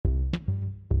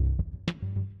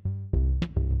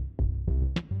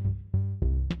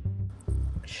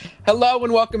Hello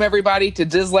and welcome everybody to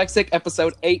Dyslexic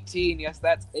episode 18. Yes,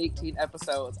 that's 18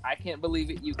 episodes. I can't believe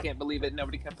it. You can't believe it.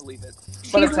 Nobody can believe it.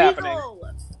 But it's happening.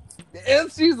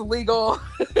 She's legal.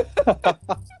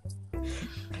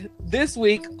 This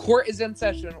week, court is in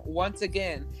session once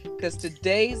again because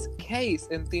today's case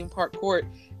in Theme Park Court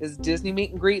is Disney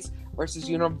meet and greets versus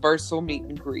Universal meet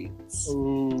and greets.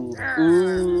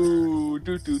 Ooh.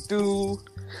 Do.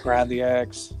 Grab the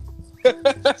axe.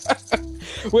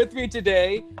 With me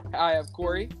today, I have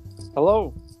Corey.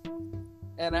 Hello.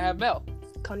 And I have Mel.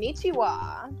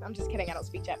 Konnichiwa. I'm just kidding. I don't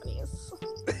speak Japanese.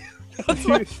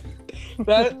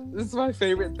 That is my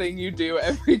favorite thing you do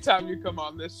every time you come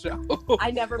on this show. I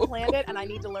never planned it, and I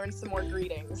need to learn some more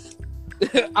greetings.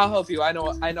 I'll help you. I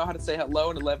know how to say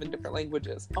hello in 11 different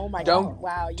languages. Oh my god!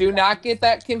 Wow. Do not get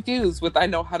that confused with I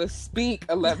know how to speak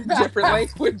 11 different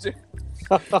languages.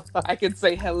 I can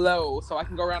say hello, so I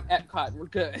can go around Epcot and we're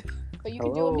good. But you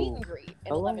can do a meet and greet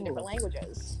in 11 different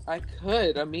languages. I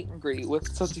could a meet and greet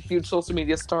with such a huge social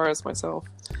media star as myself.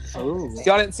 Oh.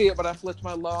 Y'all didn't see it, but I flipped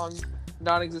my long,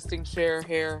 non-existing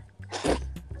hair.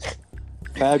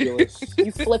 Fabulous.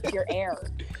 You flipped your air.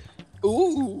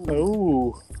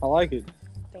 Ooh, I like it.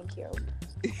 Thank you.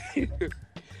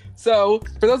 So,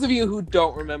 for those of you who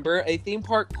don't remember, a theme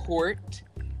park court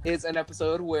is an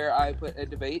episode where I put a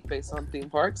debate based on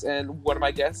theme parks, and one of my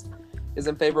guests is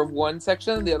in favor of one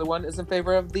section, the other one is in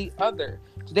favor of the other.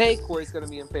 Today, Corey's going to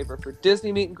be in favor for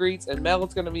Disney meet and greets, and Mel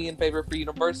is going to be in favor for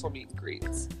Universal meet and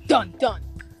greets. Done.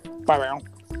 Bye.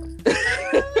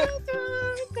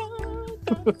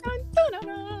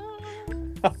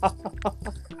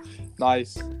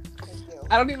 Nice. Thank you.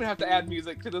 I don't even have to add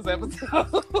music to this episode.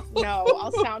 No,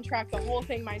 I'll soundtrack the whole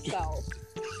thing myself.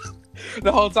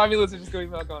 The whole time you listen, just going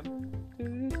back on.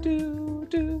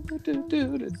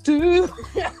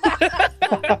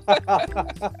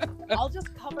 I'll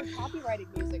just cover copyrighted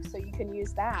music so you can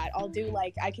use that.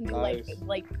 I can do Nice.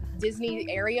 like Disney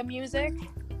area music.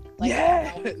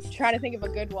 Yes! Trying to think of a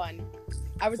good one.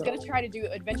 I was gonna try to do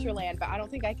Adventureland, but I don't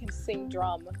think I can sing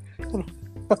drum.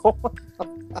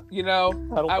 You know, I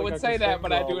think would I say can that, sing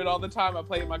but I do drum. it all the time. I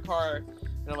play it in my car,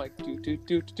 and I'm like, Okay, you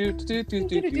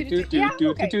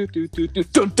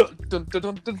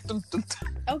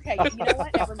know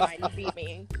what? Never mind. You beat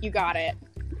me. You got it.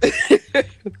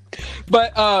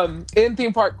 But in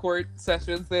theme park court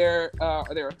sessions, there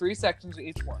are 3 sections in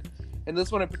each one. In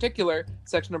this one in particular,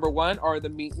 section number 1 are the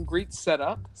meet and greet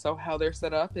setup, so how they're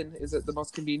set up and is it the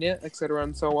most convenient, etc.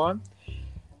 and so on.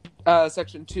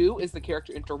 Section 2 is the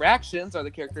character interactions. Are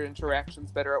the character interactions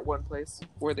better at one place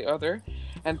or the other?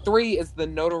 And 3 is the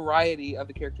notoriety of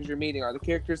the characters you're meeting. Are the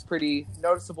characters pretty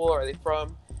noticeable? Are they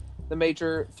from the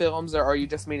major films, or are you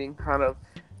just meeting kind of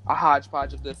a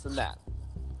hodgepodge of this and that?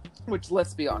 Which,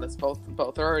 let's be honest, both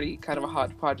are already kind of a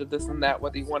hodgepodge of this and that,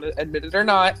 whether you want to admit it or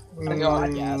not. They are,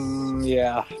 yes.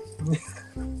 Yeah.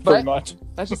 But Pretty much.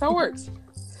 that's just how it works.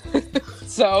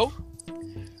 So,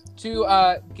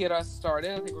 to get us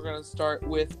started, I think we're going to start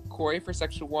with Corey for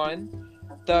section 1.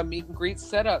 The meet and greet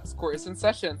setups. Corey is in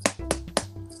session.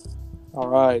 All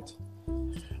right.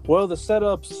 Well, the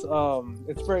setups,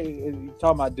 it's very, you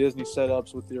talk about Disney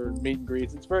setups with your meet and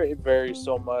greets, it varies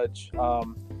so much.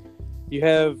 You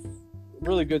have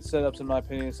really good setups, in my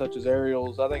opinion, such as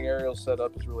Ariel's. I think Ariel's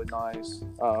setup is really nice.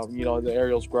 The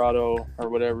Ariel's Grotto, or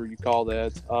whatever you call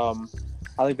that.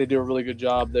 I think they do a really good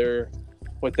job there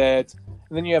with that.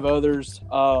 And then you have others.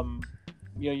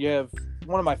 You have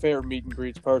one of my favorite meet and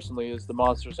greets personally is the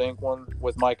Monsters Inc. one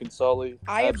with Mike and Sully.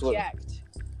 I object.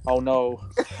 Oh no!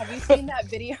 Have you seen that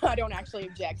video? I don't actually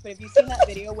object, but have you seen that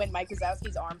video when Mike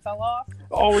Wazowski's arm fell off?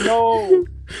 Oh no!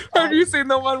 Have you seen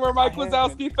the one where Mike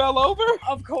Wazowski fell over?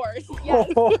 Of course,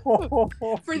 yes.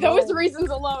 For those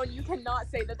reasons alone, you cannot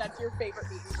say that that's your favorite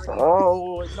meet and greet. Oh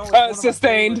no! It's one of my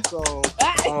Sustained. favorites,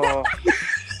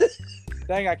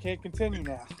 dang, I can't continue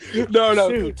now. No,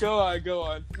 Shoot. go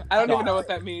on. I don't even know what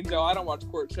that means, y'all. I don't watch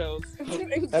court shows.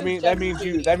 That means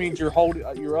you're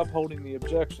upholding the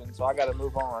objection, so I got to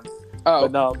move on. Oh,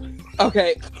 But no,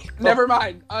 okay. Never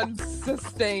mind.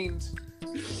 Unsustained.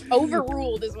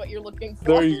 Overruled is what you're looking for.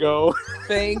 there you go.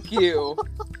 Thank you.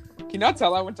 Can you not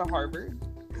tell I went to Harvard?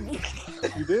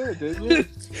 You did, didn't you?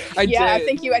 I did. I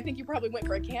think you probably went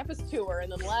for a campus tour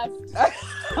and then left.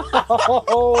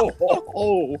 Oh,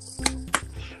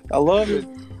 I love it.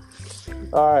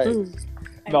 All right.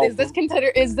 No. Is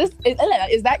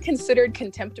that considered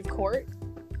contempt of court?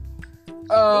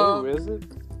 Is it?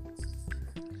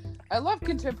 I love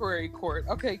contemporary court.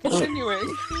 Okay,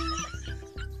 continuing.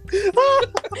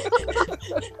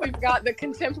 We've got the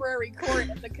contemporary court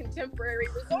at the contemporary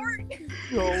resort.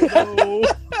 Oh,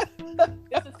 no.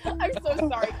 I'm so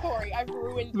sorry, Corey. I've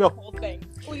ruined No. the whole thing.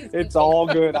 Please. It's continue. all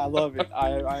good. I love it.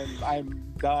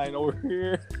 I'm dying over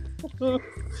here.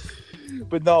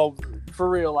 But no, for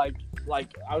real, like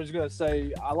I was gonna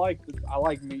say, I like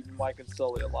meeting Mike and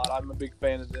Sully a lot. I'm a big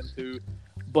fan of them too.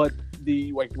 But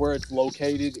the where it's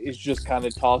located is just kind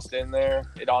of tossed in there.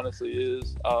 It honestly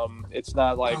is. It's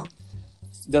not like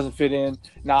doesn't fit in.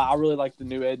 Now I really like the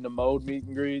new Edna Mode meet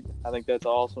and greet. I think that's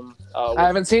awesome. I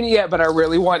haven't seen it yet, but I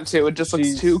really want to. It just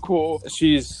looks too cool.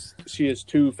 She is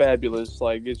too fabulous.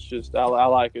 Like it's just I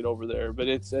like it over there. But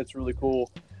it's really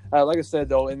cool. Like I said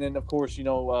though, and then of course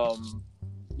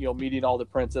meeting all the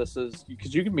princesses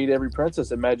because you can meet every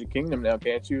princess at Magic Kingdom now,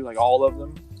 can't you? Like all of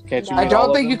them. Can't you? No. I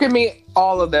don't think you can meet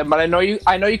all of them, but I know you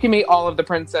can meet all of the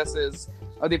princesses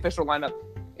of the official lineup.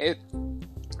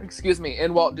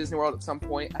 In Walt Disney World at some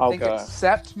point. I think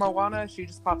except Moana, she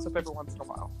just pops up every once in a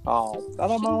while. Oh, I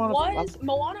thought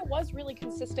Moana was really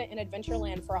consistent in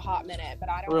Adventureland for a hot minute, but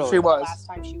I don't Really? know She the was. last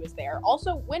time she was there.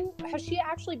 Also, when has she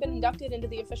actually been inducted into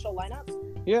the official lineup?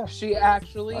 Yeah. She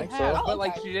actually I think has, so. but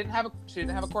like Okay. she didn't have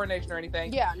a coronation or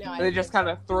anything. Yeah, no. They just kind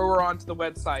of threw her onto the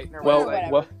website. And her Well,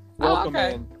 website. welcome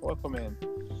okay. in. Welcome in.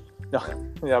 No,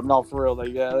 yeah, no, for real.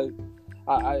 Like, yeah,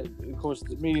 I of course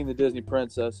meeting the Disney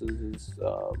princesses is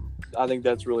I think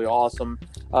that's really awesome.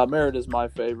 Merida's my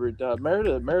favorite.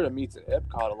 Merida meets at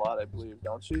Epcot a lot, I believe,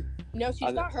 don't she? No,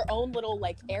 she's got her own little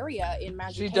area in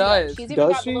Magic She Kingdom. does. She's even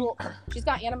Does got she? she's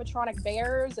got animatronic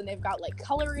bears, and they've got like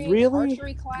coloring, Really?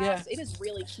 archery class. Yeah. It is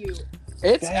really cute.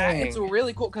 Dang. It's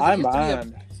really cool because I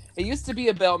mind. it used to be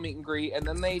a Belle meet and greet, and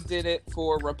then they did it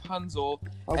for Rapunzel,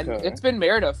 and Okay. it's been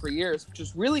Merida for years, which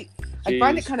is really I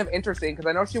find it Jeez. kind of interesting because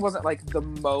I know she wasn't like the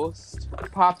most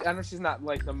I know she's not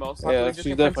like the most popular Yeah, Disney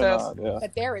she's definitely princess. not. Yeah.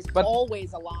 But there is But-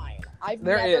 always a line. I've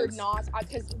There never is.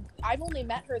 because I've only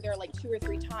met her there like 2 or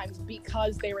 3 times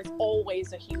because there is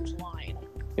always a huge line.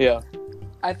 Yeah.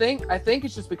 I think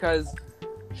it's just because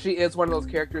she is one of those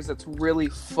characters that's really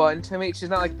fun to meet. She's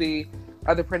not like the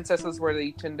other princesses where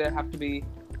they tend to have to be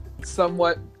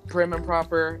somewhat prim and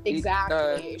proper.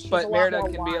 Exactly. She's a But lot Merida more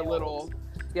can be a wild. little,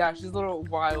 she's a little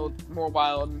more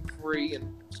wild and free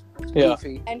and Yeah.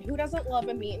 goofy. And who doesn't love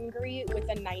a meet and greet with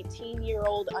a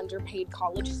 19-year-old underpaid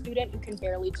college student who can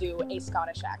barely do a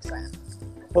Scottish accent?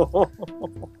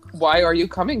 Why are you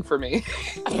coming for me?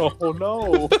 Oh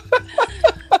no.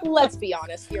 Let's be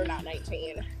honest, you're not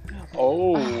 19.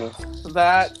 Oh.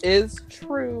 That is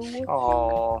true.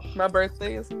 Oh. My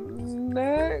birthday is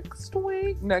next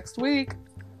week. Next week.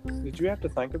 Did you have to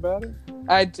think about it?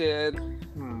 I did.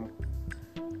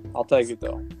 I'll take it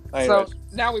though. So Anyways.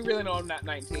 now we really know I'm not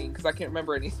 19 because I can't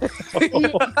remember anything.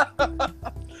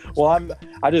 Well,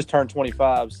 I just turned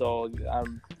 25, so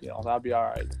I'll be all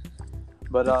right.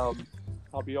 But I'll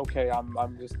be okay.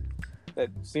 I'm just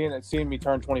seeing me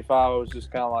turn 25. I was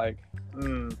just kind of like,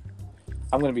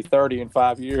 I'm gonna be 30 in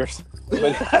 5 years.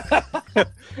 But,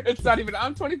 It's not even.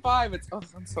 I'm 25.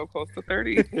 I'm so close to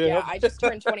 30. Yeah, I just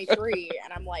turned 23,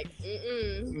 and I'm like,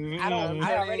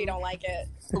 I already don't like it.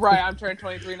 Right, I'm turning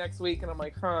 23 next week, and I'm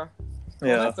like, huh. Well,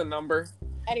 Yeah. that's a number.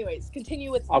 Anyways,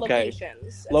 continue with Okay.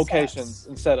 locations.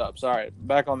 And setups. All right,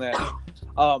 back on that.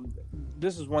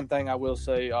 This is one thing I will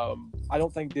say. I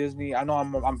don't think Disney. I know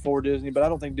I'm for Disney, but I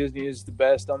don't think Disney is the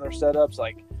best on their setups.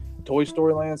 Like Toy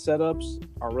Story Land setups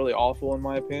are really awful in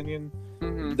my opinion.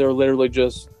 Mm-hmm. They're literally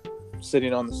just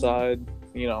sitting on the side.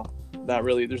 Not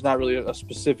really. There's not really a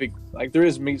specific there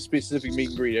is specific meet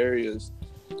and greet areas,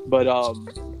 but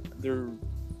they're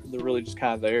really just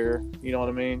kind of there. You know what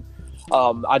I mean?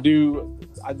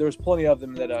 There's plenty of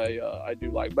them that I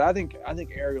do like, but I think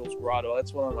Ariel's Grotto,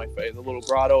 that's one of my favorites. The little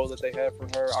grotto that they have for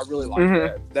her, I really like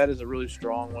that. That is a really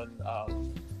strong one.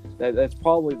 That's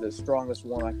probably the strongest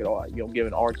one I could give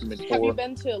an argument for. Have you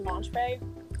been to Launch Bay?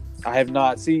 I have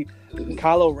not. See,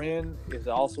 Kylo Ren is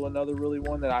also another really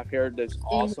one that I've heard that's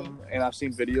awesome, and I've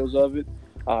seen videos of it.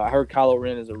 I heard Kylo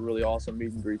Ren is a really awesome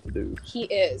meet and greet to do. He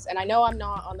is, and I know I'm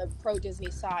not on the pro Disney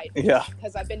side. Yeah.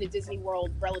 Because I've been to Disney World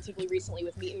relatively recently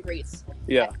with meet and greets.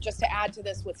 Yeah. And just to add to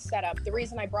this with setup, the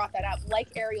reason I brought that up,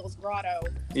 like Ariel's Grotto,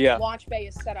 Yeah. Launch Bay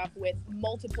is set up with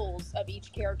multiples of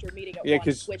each character meeting at Yeah,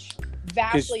 once, which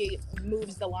vastly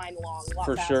moves the line along a lot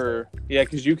For faster. sure. Yeah,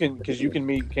 because you can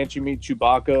meet. Can't you meet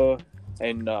Chewbacca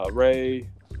and Rey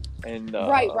and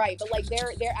Right. But like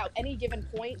they're at any given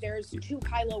point, there's 2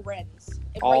 Kylo Rens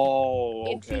Oh,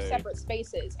 in two okay. separate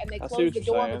spaces, and they I see close what the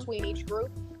you're door saying. between each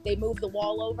group. They move the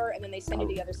wall over, and then they send you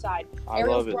to the other side. I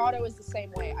Ariel's love it. Grotto is the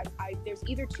same way. There's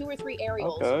either 2 or 3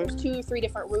 Ariels. Okay. There's 2 or 3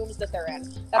 different rooms that they're in.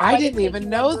 That's I why they didn't take even you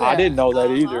know one that. I didn't know that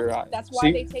Uh-huh. either. That's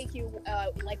why they take you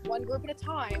like one group at a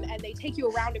time, and they take you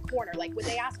around a corner. Like when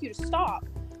they ask you to stop,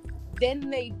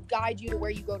 then they guide you to where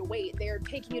you go to wait. They're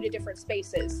taking you to different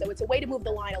spaces, so it's a way to move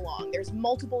the line along. There's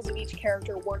multiples of each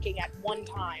character working at one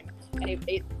time, and it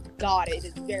is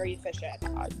very efficient.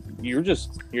 You're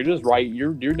just right.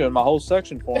 You're doing my whole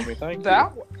section for me. Thank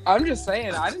you. I'm just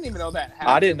saying, I didn't even know that happened.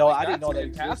 I didn't know. Like, I didn't know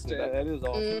that fantastic. existed. That is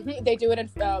awesome. They do it in.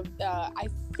 I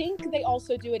think they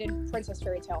also do it in Princess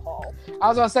Fairy Tale Hall.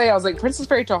 I was like, Princess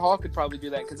Fairy Tale Hall could probably do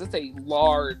that because it's a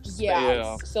large space.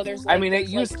 Yeah. So there's. I mean, it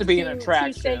used to be an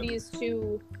attraction. 2 Cindy's,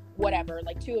 2 whatever,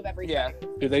 like 2 of everything. Yeah.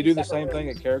 Do they do the same thing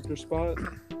at Character Spot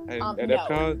at No,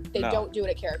 Epcot? they don't do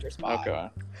it at Character Spot. Okay.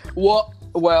 Well,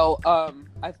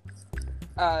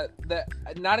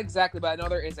 not exactly, but I know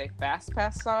there is a fast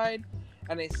pass side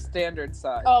and a standard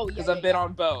side. Oh, yeah. Because I've been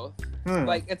on both. Hmm.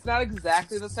 Like, it's not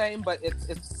exactly the same, but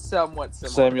it's somewhat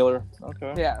similar. Similar.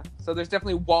 Okay. Yeah. So there's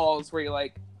definitely walls where you're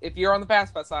like, if you're on the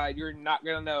fast pass side, you're not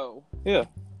gonna know. Yeah.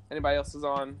 Anybody else is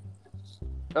on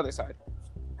the other side.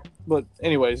 But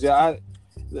anyways, yeah.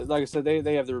 Like I said,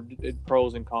 they have their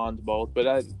pros and cons both,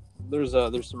 but there's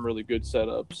some really good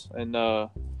setups, and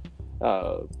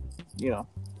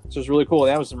it's just really cool.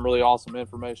 That was some really awesome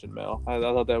information, Mel. I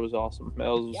thought that was awesome.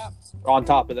 Mel was on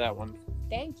top of that one.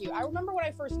 Thank you. I remember when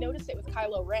I first noticed it with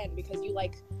Kylo Ren, because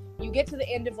you get to the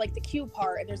end of like the queue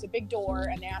part, and there's a big door,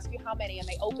 and they ask you how many, and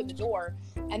they open the door,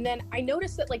 and then I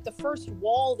noticed that like the first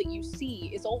wall that you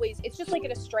see is always, it's just like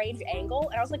at a strange angle,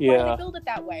 and I was like, why did they build it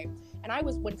that way? And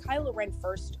when Kylo Ren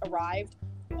first arrived,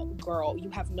 girl, you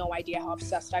have no idea how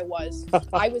obsessed I was.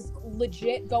 I was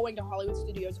legit going to Hollywood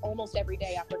Studios almost every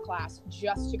day after class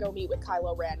just to go meet with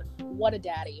Kylo Ren. What a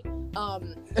daddy.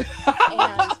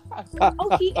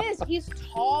 He is. He's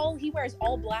tall. He wears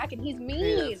all black, and he's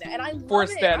mean. And I love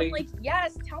Force it. daddy. I'm like,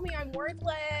 yes, tell me I'm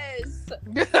worthless.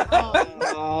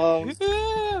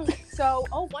 So,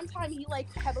 one time he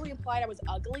like heavily implied I was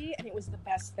ugly, and it was the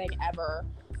best thing ever.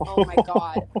 Oh my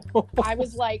god. I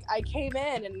was like, I came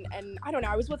in and I don't know,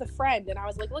 I was with a friend, and I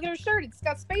was like, look at her shirt, it's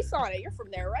got space on it. You're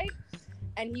from there, right?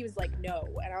 And he was like, no.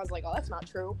 And I was like, oh, that's not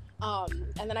true.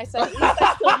 And then I said, at least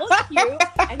I still look cute.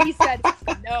 And he said,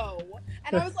 no.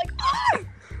 And I was like,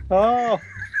 Oh.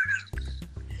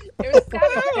 It was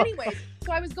sad. Anyways,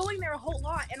 so I was going there a whole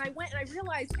lot, and I went and I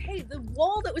realized, hey, the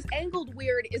wall that was angled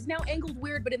weird is now angled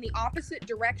weird, but in the opposite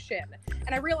direction.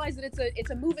 And I realized that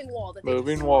it's a moving wall that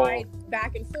they slide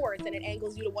back and forth, and it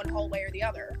angles you to one hallway or the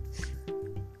other.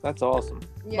 That's awesome.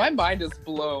 Yeah. My mind is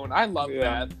blown. I love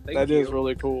that. Thank you. Is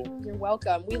really cool. You're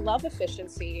welcome. We love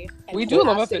efficiency. And we do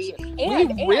love capacity. efficiency.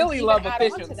 And We really even love add on to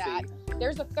efficiency. that,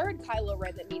 there's a third Kylo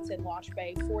Ren that meets in Launch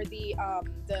Bay for the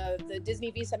Disney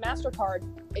Visa MasterCard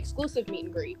exclusive meet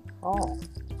and greet. Oh,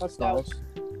 that's nice.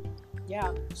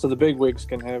 Yeah. So the big wigs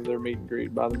can have their meet and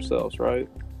greet by themselves, right?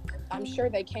 I'm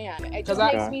sure they can. It just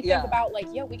 'Cause makes me think about like,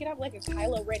 we could have like a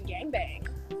Kylo Ren gangbang.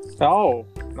 Oh,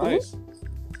 nice.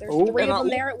 There's Ooh. 3 And of them I-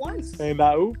 there at once. And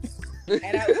that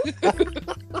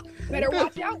Better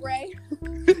watch out, Ray.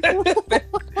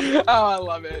 Oh, I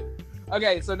love it.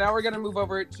 Okay, so now we're gonna move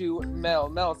over to Mel.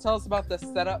 Mel, tell us about the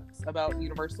setups about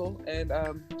Universal and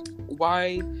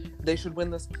why they should win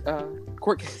this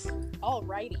court case.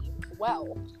 Alrighty.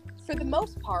 Well, for the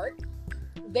most part,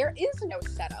 there is no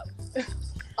setup.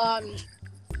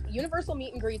 Universal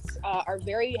meet and greets are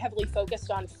very heavily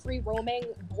focused on free roaming,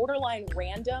 borderline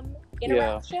random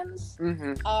interactions,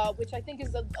 which I think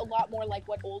is a lot more like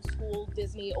what old school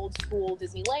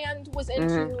Disneyland was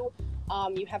into.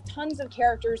 You have tons of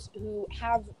characters who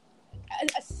have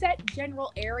a set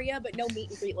general area, but no meet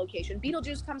and greet location.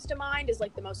 Beetlejuice comes to mind as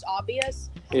like the most obvious.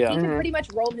 Yeah. He can pretty much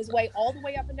roam his way all the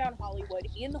way up and down Hollywood,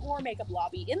 in the horror makeup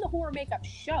lobby, in the horror makeup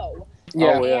show,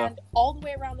 and all the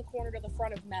way around the corner to the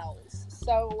front of Mel's.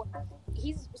 So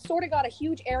he's sort of got a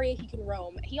huge area he can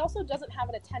roam. He also doesn't have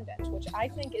an attendant, which I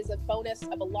think is a bonus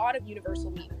of a lot of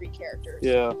Universal meet and greet characters.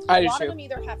 Yeah. A lot of them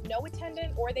either have no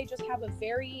attendant, or they just have a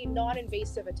very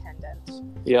non-invasive attendant.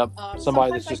 Yep.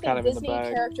 Somebody that's just kind of in the Disney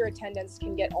bag. character attendants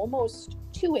can get almost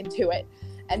too into it,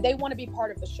 and they want to be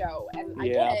part of the show. And I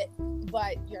get it,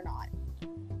 but you're not.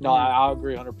 No, I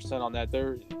agree 100% on that.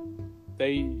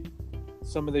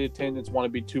 some of the attendants want to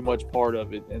be too much part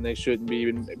of it, and they shouldn't be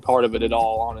even part of it at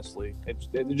all. Honestly, it's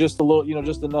just a little,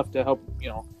 just enough to help,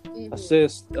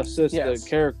 assist Yes. the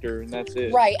character, and that's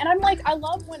it. Right, and I'm like, I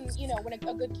love when when a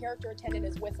good character attendant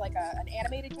is with like an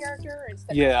animated character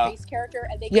instead of a face character,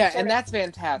 and they can sort and of that's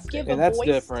fantastic. give And a that's voice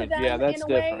different. to them Yeah, that's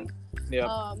in a way. different. Yeah.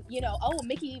 Oh,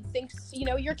 Mickey thinks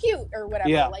you're cute or whatever.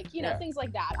 Yeah. Like things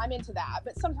like that. I'm into that,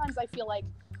 but sometimes I feel like,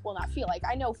 well, not feel like,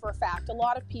 I know for a fact a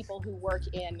lot of people who work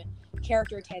in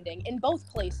character attending in both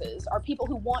places are people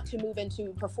who want to move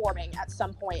into performing at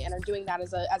some point and are doing that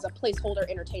as a placeholder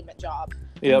entertainment job.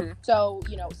 Yep. Mhm. So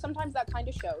sometimes that kind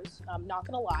of shows. I'm not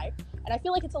gonna lie, and I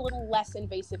feel like it's a little less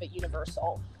invasive at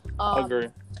Universal. I agree.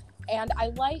 And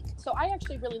I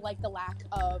actually really like the lack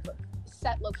of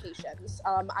set locations.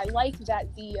 I like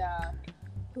that the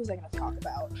who was I going to talk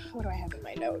about? What do I have in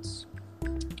my notes?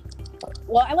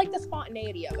 Well, I like the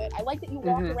spontaneity of it. I like that you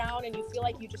walk around and you feel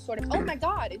like you just sort of, oh my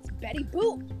god, it's Betty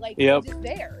Boop, like Yep. just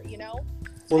there,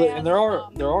 Well, And, and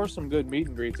there are some good meet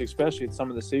and greets, especially at some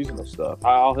of the seasonal stuff.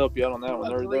 I'll help you out on that one.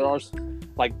 There are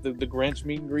like the Grinch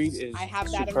meet and greet is I have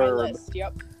that superb. in my list.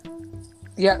 Yep.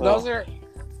 Yeah, Well. those are.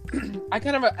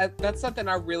 That's something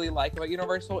I really like about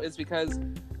Universal is because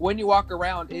when you walk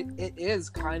around, it is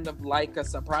kind of like a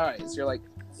surprise. You're like,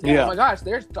 Yeah. oh my gosh,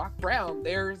 there's Doc Brown.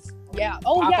 There's Yeah.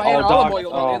 Oh Popeye yeah. and Doc- olive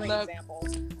oil oh. in the example.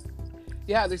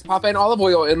 there's Popeye and olive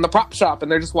oil in the prop shop,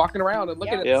 and they're just walking around and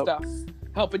looking at Yep. stuff,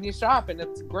 helping you shop, and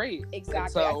it's great.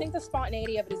 Exactly. So- I think the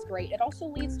spontaneity of it is great. It also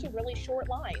leads to really short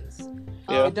lines.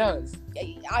 Yeah. It does.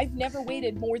 I've never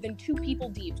waited more than 2 people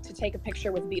deep to take a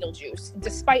picture with Beetlejuice,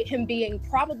 despite him being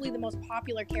probably the most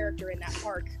popular character in that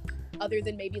park, other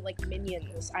than maybe like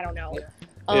Minions. I don't know.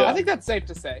 Yeah. Yeah. I think that's safe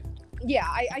to say. Yeah,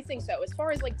 I think so. As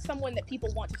far as like someone that people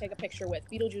want to take a picture with,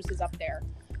 Beetlejuice is up there.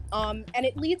 And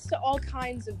it leads to all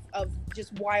kinds of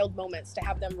just wild moments to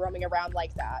have them roaming around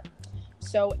like that.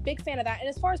 So big fan of that. And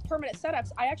as far as permanent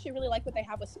setups, I actually really like what they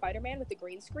have with Spider-Man with the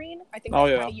green screen. I think that's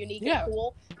kind of unique Yeah. and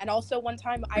cool. And also one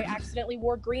time I accidentally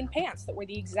wore green pants that were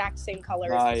the exact same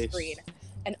color as the Nice. screen.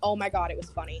 And oh my god, it was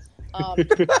funny.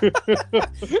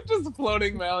 Just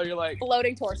floating Mel, you're like,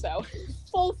 Floating torso.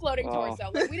 Full floating Oh, torso.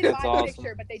 Like, we didn't buy that's the awesome.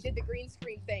 picture, but they did the green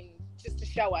screen thing just to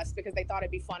show us because they thought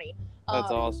it'd be funny.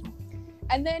 That's awesome.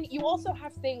 And then you also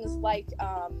have things like,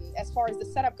 as far as the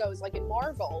setup goes, like in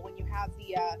Marvel, when you have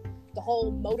the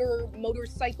whole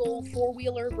motorcycle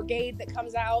 4-wheeler brigade that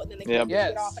comes out, and then they Yep.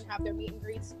 get off and have their meet and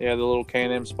greets. Yeah, the little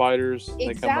Can-Am spiders,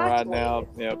 they come riding Exactly. out.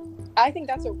 Yep. I think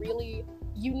that's a really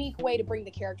unique way to bring the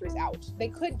characters out. They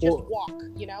could just Well- walk,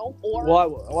 or Well,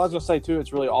 I was gonna say too,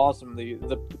 it's really awesome. The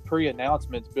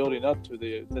pre-announcements building up to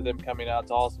them coming out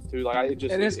is awesome too. Like it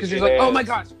is because you're like, oh my adds-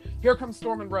 gosh, here comes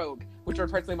Storm and Rogue, which are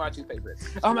personally my 2 favorites.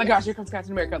 Oh my gosh, here comes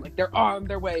Captain America. Like they're on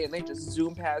their way, and they just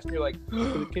zoom past, and you're like,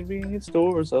 To the convenience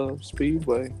stores of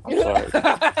Speedway. I'm sorry.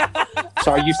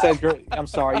 Sorry, you said I'm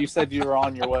sorry. You said you were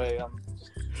on your way.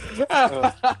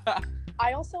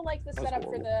 I also like the That's setup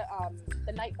for horrible.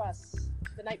 the night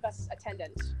bus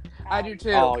attendant. I do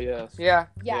too. Oh yes. Yeah.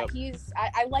 Yeah, Yep.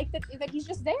 I like that he's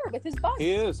just there with his bus.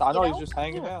 He is. I know, You he's just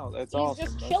hanging out. That's He's awesome.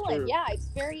 just That's chilling. true. Yeah, it's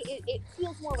it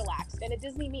feels more relaxed. And a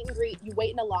Disney meet and greet, you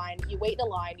wait in a line, you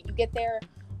get there.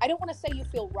 I don't want to say you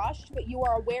feel rushed, but you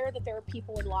are aware that there are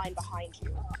people in line behind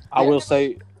you. I will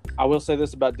say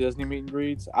this about Disney meet and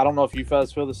greets. I don't know if you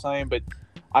guys feel the same, but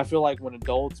I feel like when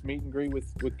adults meet and greet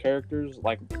with characters,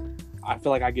 like I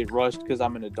feel like I get rushed because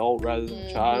I'm an adult rather than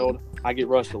a child. I get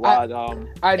rushed a lot.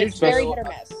 I do It's too. very hit or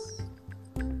miss.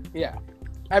 Yeah.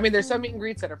 I mean, there's some meet and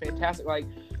greets that are fantastic. Like,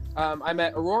 I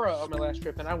met Aurora on my last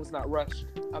trip, and I was not rushed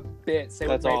a bit. Same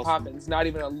with That's Mary awesome. Poppins, not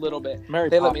even a little bit. Mary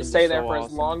They let me Poppins stay is there so for as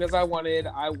awesome. long as I wanted.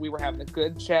 We were having a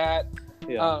good chat.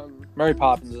 Yeah. Mary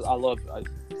Poppins, I love.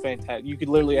 Fantastic. You could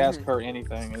literally ask Mhm. her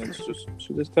anything, and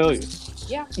she'll just tell you.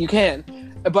 Yeah. You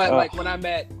can. But, Ugh. like, when I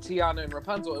met Tiana and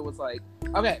Rapunzel, it was like,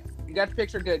 okay, you got your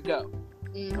picture, good, go.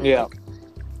 Mhm. Yeah.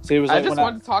 See, it was I like just when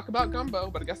wanted to talk about Gumbo,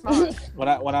 but I guess not.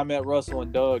 when I met Russell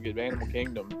and Doug at Animal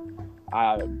Kingdom,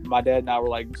 my dad and I were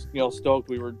like, stoked.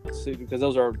 We were because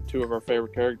those are 2 of our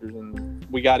favorite characters, and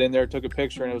we got in there, took a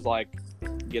picture, and it was like,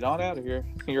 get on out of here.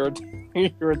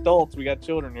 You're adults. We got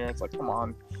children here. It's like, come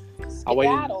on. I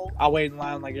waited in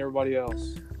line like everybody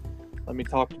else. Let me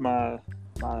talk to my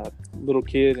little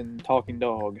kid and talking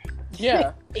dog.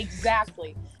 Yeah.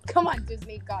 Exactly. Come on,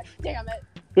 Disney. God damn it.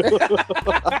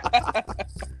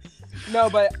 No,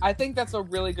 but I think that's a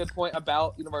really good point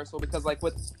about Universal because, like,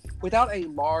 without a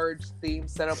large theme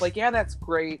setup, like, yeah, that's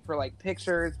great for like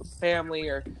pictures with family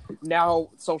or now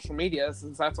social media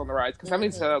since that's on the rise. Because how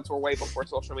many setups were way before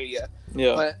social media?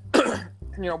 Yeah.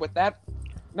 But with that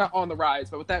not on the rise,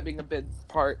 but with that being a big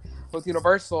part, with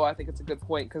Universal, I think it's a good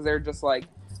point because they're just like,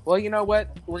 well, you know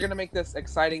what? We're going to make this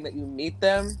exciting that you meet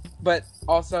them. But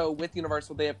also with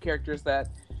Universal, they have characters that,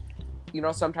 you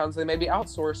know, sometimes they may be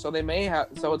outsourced. So they may have,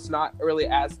 so it's not really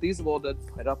as feasible to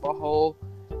put up a whole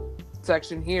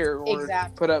section here or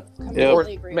put up Completely or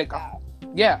agree make with a,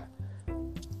 that. yeah.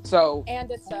 So, and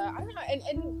it's I don't know,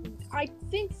 and I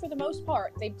think for the most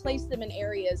part they place them in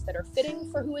areas that are fitting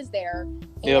for who is there,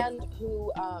 and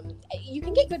who you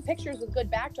can get good pictures with good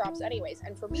backdrops anyways.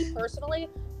 And for me personally,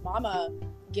 mama,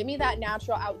 give me that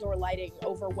natural outdoor lighting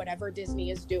over whatever Disney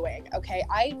is doing. Okay,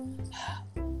 I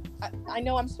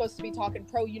know I'm supposed to be talking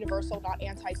pro Universal, not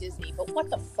anti Disney, but what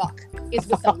the fuck is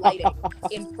with the lighting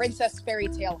in Princess Fairy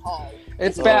Tale Hall?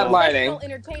 It's bad lighting. It's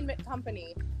an entertainment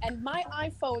company, and my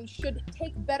iPhone should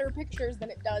take better pictures than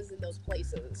it does in those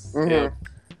places. Mm-hmm.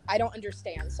 I don't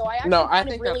understand. So I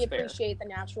actually really fair. appreciate the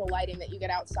natural lighting that you get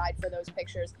outside for those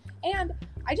pictures. And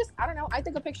I don't know. I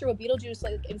think a picture with Beetlejuice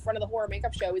like in front of the horror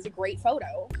makeup show is a great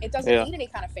photo. It doesn't need any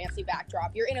kind of fancy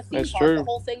backdrop. You're in a theme park. The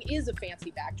whole thing is a fancy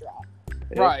backdrop.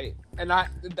 Right, and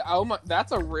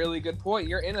that's a really good point.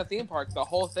 You're in a theme park; the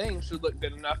whole thing should look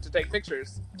good enough to take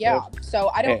pictures. Yeah. So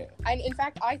I don't. In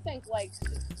fact, I think like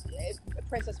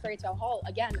Princess Fairy Tale Hall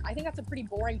again. I think that's a pretty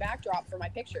boring backdrop for my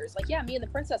pictures. Like, yeah, me and the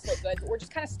princess look good, but we're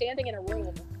just kind of standing in a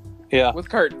room. Yeah. With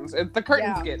curtains, and the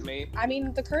curtains get me. I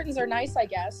mean, the curtains are nice, I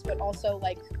guess, but also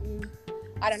like,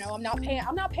 I don't know. I'm not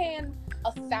paying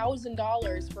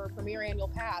 $1,000 for a premiere annual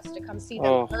pass to come see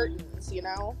them curtains. You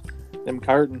know. Them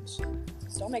curtains.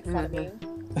 Don't make fun of me.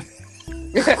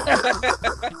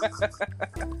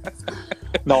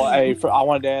 No, hey, I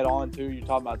wanted to add on too. You're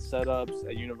talking about setups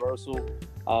at Universal.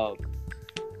 I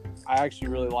actually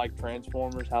really like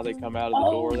Transformers, how they come out of the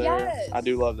door there. Yes. I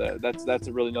do love that. That's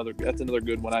another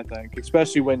good one, I think.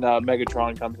 Especially when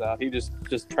Megatron comes out, he just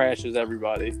trashes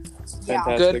everybody.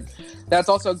 Fantastic. Good. That's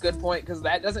also a good point because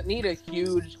that doesn't need a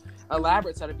huge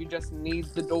elaborate setup. You just need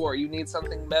the door. You need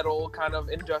something metal, kind of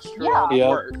industrial that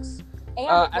works.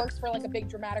 And it works for like a big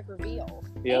dramatic reveal.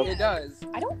 Yeah, it does.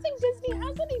 I don't think Disney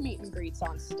has any meet and greets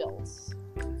on stilts.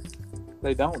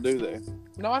 They don't, do they?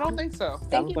 No, I don't think so. I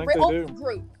don't think they do.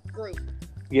 Group.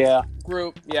 Yeah.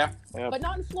 Group, yeah. But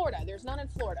not in Florida. There's none in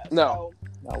Florida. No.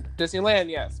 So. No. Disneyland,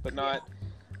 yes, but not.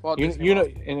 Well, you know,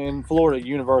 in Florida,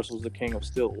 Universal's the king of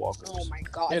stilt walkers. Oh my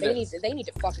god, they need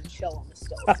to fucking chill on the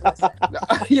stilts.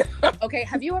 Yeah. Okay,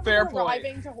 have you ever been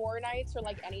arriving to Horror Nights or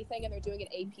like anything, and they're doing an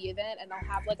AP event, and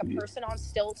they'll have like a person on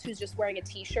stilts who's just wearing a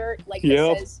T-shirt like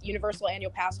that says Universal Annual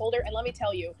Pass Holder? And let me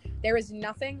tell you, there is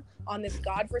nothing on this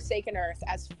godforsaken earth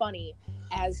as funny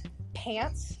as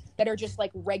pants that are just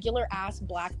like regular ass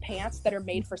black pants that are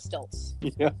made for stilts.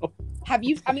 Yeah. Have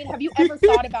you ever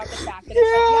thought about the fact that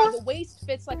it's like, the waist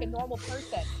fits like a normal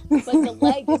person, but the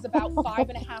leg is about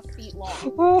 5.5 feet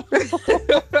long?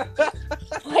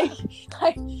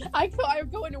 I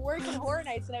go into work in Horror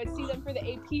Nights and I would see them for the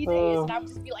AP days, and I would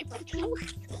just be like, what is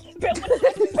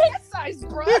this pant size,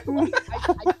 bro? Like,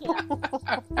 I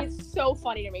can't. It's so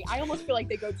funny to me. I almost feel like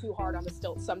they go too hard on the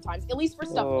stilts sometimes, at least for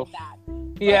stuff like that.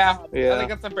 Yeah, I think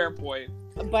that's a fair point.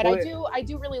 But I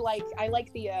do really like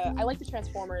the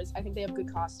Transformers. I think they have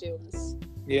good costumes.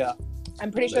 Yeah.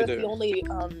 I'm pretty sure that's the only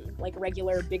like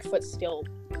regular Bigfoot stilt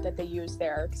that they use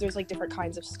there, because there's like different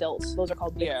kinds of stilts. Those are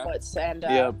called Bigfoots, and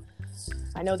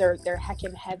I know they're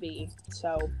heckin' heavy.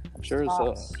 So I'm sure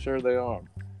they are.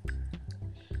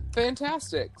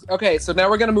 Fantastic. Okay, so now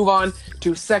we're gonna move on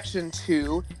to section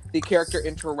 2, the character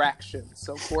interactions.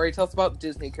 So Corey, tell us about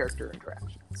Disney character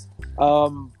interactions.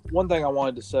 One thing I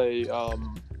wanted to say,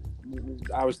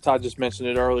 I just mentioned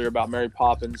it earlier about Mary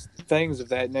Poppins. Things of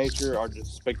that nature are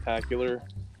just spectacular.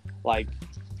 Like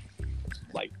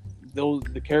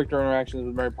the character interactions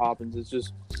with Mary Poppins is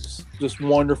just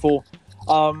wonderful.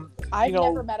 I've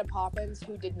never met a Poppins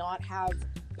who did not have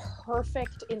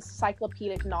perfect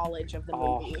encyclopedic knowledge of the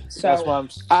movie. So that's why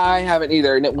I haven't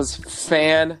either, and it was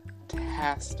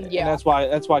fantastic. Yeah, and that's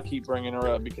why I keep bringing her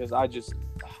up, because I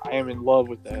am in love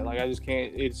with that. Like, I just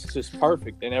can't. It's just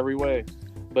perfect in every way.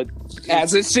 But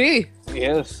as is she.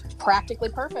 Yes. Practically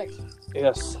perfect.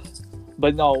 Yes.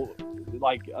 But no,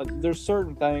 like there's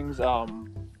certain things,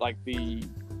 like the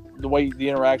way the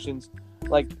interactions.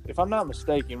 Like, if I'm not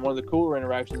mistaken, one of the cooler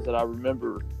interactions that I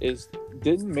remember is,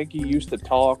 didn't Mickey used to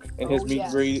talk in his meet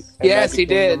and greet? Yes, he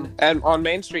did. And on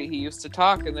Main Street, he used to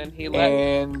talk, and then he left.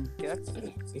 And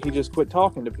he just quit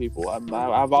talking to people.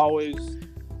 I've always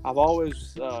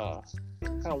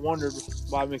kind of wondered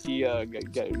why Mickey,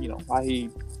 why he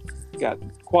got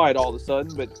quiet all of a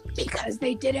sudden. But because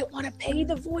they didn't want to pay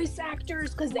the voice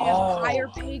actors, because they have a higher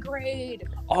pay grade.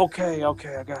 Okay,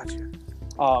 I got you.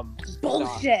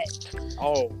 Bullshit.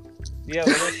 Oh, yeah,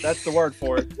 that's the word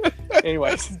for it.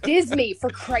 Anyways, Disney, for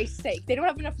Christ's sake, they don't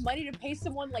have enough money to pay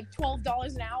someone like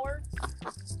 $12 an hour.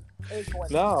 It was more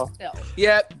than no. still.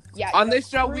 Yep. Yeah. On no, this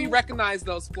show, we screw- recognize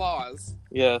those flaws.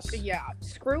 Yes. Yeah,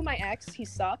 screw my ex. He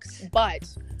sucks. But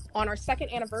on our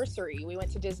second anniversary, we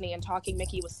went to Disney and Talking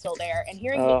Mickey was still there. And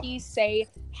hearing Mickey say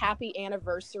 "Happy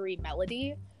Anniversary"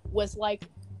 melody was like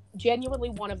genuinely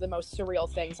one of the most surreal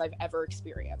things I've ever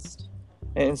experienced.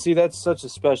 And see, that's such a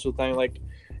special thing. Like,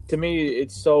 to me,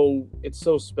 it's so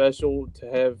special to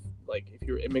have, like,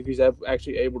 if Mickey's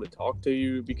actually able to talk to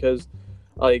you, because,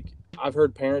 like, I've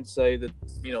heard parents say that,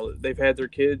 you know, they've had their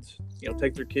kids, you know,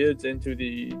 take their kids into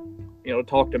the, you know,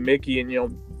 talk to Mickey, and, you know,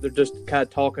 they're just kind of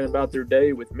talking about their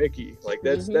day with Mickey. Like,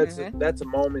 that's a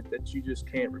moment that you just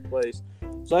can't replace.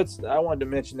 So I wanted to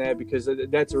mention that because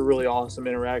that's a really awesome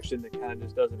interaction that kind of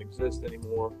just doesn't exist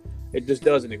anymore. It just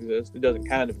doesn't exist. It doesn't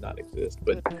kind of not exist,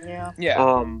 but Yeah.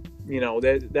 you know,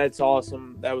 that's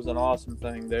awesome. That was an awesome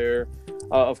thing there.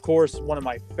 Of course, one of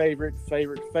my favorite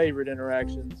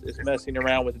interactions is messing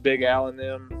around with Big Al and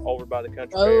them over by the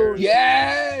Country Bears.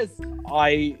 Yes.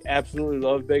 I absolutely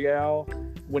love Big Al.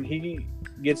 When he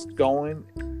gets going,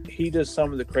 he does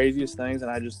some of the craziest things, and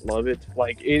I just love it.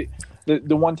 Like it.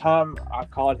 The one time I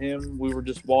caught him, we were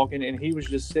just walking, and he was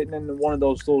just sitting in one of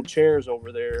those little chairs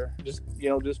over there, just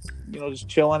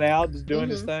chilling out, just doing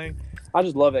his thing. I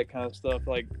just love that kind of stuff.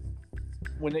 Like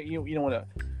when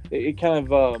it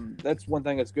kind of that's one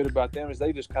thing that's good about them is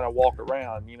they just kind of walk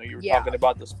around. You know, you were talking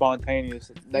about the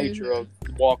spontaneous nature of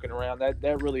walking around.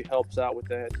 That really helps out with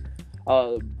that.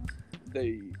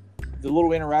 The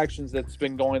little interactions that's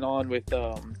been going on with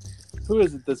who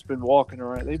is it that's been walking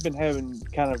around? They've been having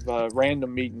kind of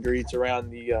random meet and greets around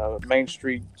the Main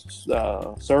Street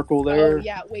circle there. Oh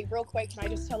yeah. Wait, real quick, can I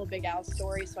just tell a Big Al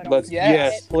story so I don't?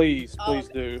 Yes, please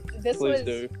do. This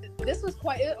was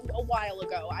quite a while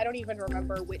ago. I don't even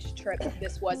remember which trip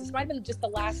this was. This might have been just the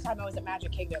last time I was at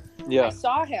Magic Kingdom. Yeah. I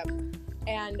saw him,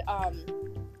 and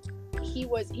he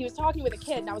was talking with a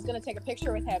kid, and I was gonna take a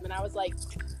picture with him, and I was like,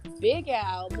 "Big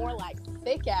Al, more like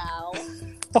Thick Al,"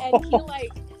 and he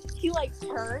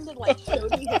turned and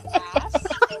showed me his ass,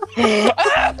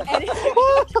 and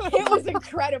it was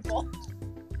incredible.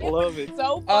 Love it.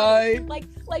 So funny.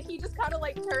 Like he just kind of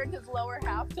turned his lower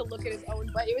half to look at his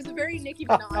own butt. It was a very Nicki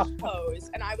Minaj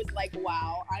pose, and I was like,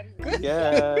 "Wow, I'm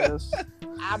yes,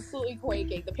 absolutely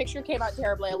quaking." The picture came out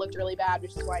terribly. I looked really bad,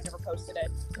 which is why I never posted it.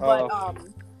 But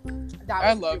that was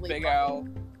I love really Big fun. Al.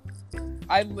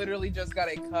 I literally just got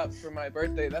a cup for my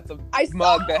birthday. That's a I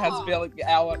mug saw! that has Big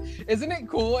Al. Isn't it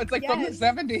cool? It's like from the Yes.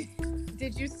 70s.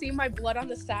 Did you see my Blood on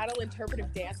the Saddle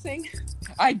interpretive dancing?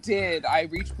 I did. I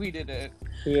retweeted it.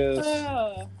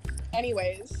 yes.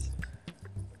 Anyways.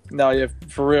 No, yeah,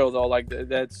 for real though. Like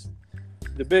that's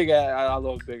the Big Al. I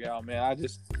love Big Al, man.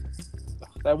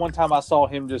 That one time I saw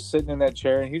him just sitting in that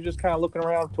chair, and he was just kind of looking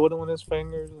around, twiddling his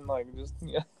fingers, and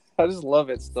I just love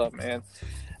that stuff, man.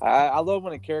 I love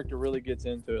when a character really gets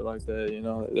into it like that. You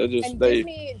know,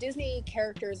 Disney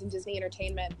characters and Disney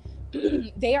entertainment,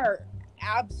 they are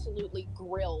absolutely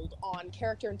grilled on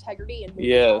character integrity and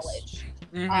movie knowledge.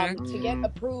 To get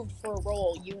approved for a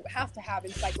role, you have to have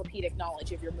encyclopedic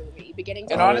knowledge of your movie, beginning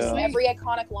to And end. honestly- Every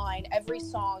iconic line, every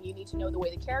song. You need to know the way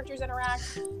the characters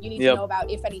interact. You need to know about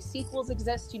if any sequels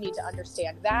exist. You need to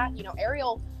understand that. You know,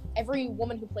 Ariel. Every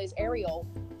woman who plays Ariel,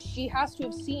 she has to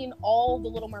have seen all the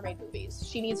Little Mermaid movies.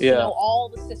 She needs to know all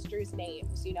the sisters'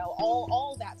 names. You know,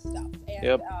 all that stuff.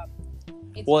 And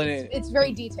it's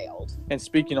very detailed. And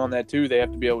speaking on that too, they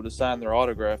have to be able to sign their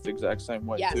autograph the exact same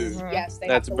way too. Yes, they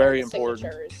That's have to very learn the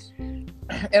important.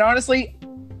 signatures. And honestly,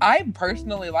 I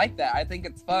personally like that. I think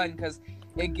it's fun because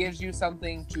it gives you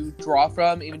something to draw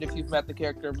from, even if you've met the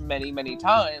character many, many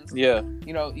times. Yeah.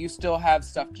 You know, you still have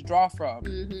stuff to draw from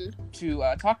to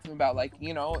talk to them about. Like,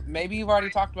 you know, maybe you've already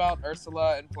talked about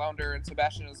Ursula and Flounder and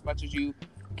Sebastian as much as you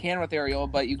can with Ariel,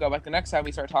 but you go back the next time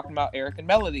we start talking about Eric and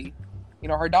Melody, you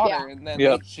know, her daughter, and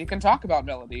then she can talk about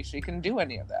Melody. She can do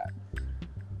any of that.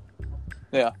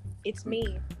 Yeah. It's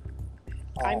me.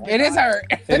 It is her.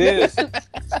 It is.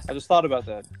 I just thought about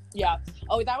that. Yeah.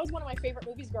 Oh, that was one of my favorite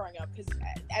movies growing up because,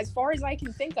 as far as I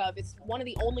can think of, it's one of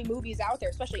the only movies out there,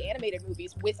 especially animated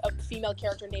movies, with a female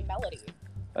character named Melody.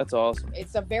 That's awesome.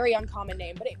 It's a very uncommon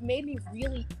name, but it made me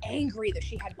really angry that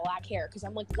she had black hair because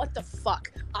I'm like, what the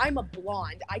fuck? I'm a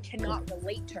blonde. I cannot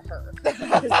relate to her.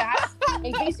 Because that,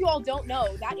 in case you all don't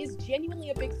know, that is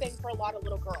genuinely a big thing for a lot of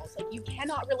little girls. Like, you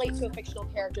cannot relate to a fictional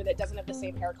character that doesn't have the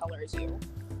same hair color as you.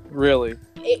 Really?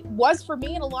 It was for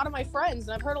me and a lot of my friends,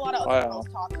 and I've heard a lot of other girls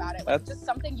talk about it. Like, it's just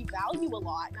something you value a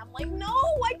lot. And I'm like, no,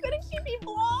 why couldn't she be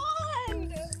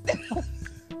blonde?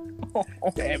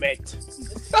 Damn it.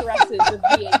 stresses of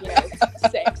being,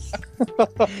 6.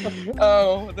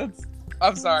 Oh,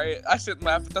 I'm sorry. I shouldn't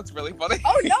laugh, but that's really funny.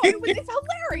 Oh no, it's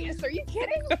hilarious. Are you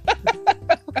kidding?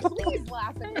 Please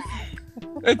laugh at that.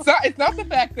 It's not the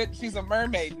fact that she's a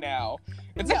mermaid now.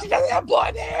 It's that she doesn't have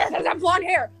blonde hair. Doesn't have blonde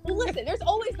hair. Well, listen, there's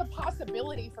always the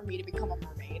possibility for me to become a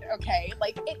mermaid. Okay,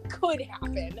 like it could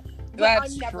happen. But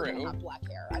That's I'm never true. gonna have black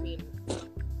hair. I mean,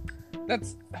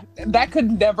 That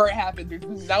could never happen.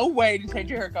 There's no way to change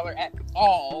your hair color at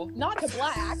all. not to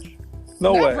black.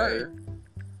 No way. Never.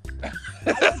 I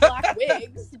have black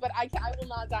wigs, but I will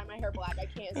not dye my hair black. I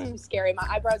can't. It's too scary. My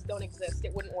eyebrows don't exist.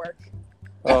 It wouldn't work.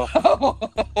 Oh,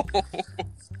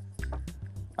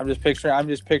 I'm just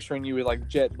picturing you with like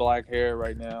jet black hair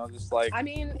right now. Just like, I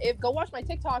mean, go watch my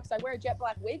TikToks. I wear a jet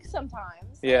black wig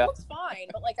sometimes. Yeah. It looks fine,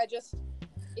 but like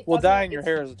well, dyeing your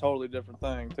hair is a totally different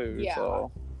thing too. Yeah.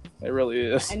 So it really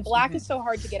is. And black is so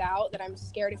hard to get out that I'm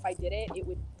scared if I did it,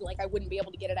 I wouldn't be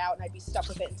able to get it out, and I'd be stuck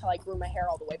with it until I grew my hair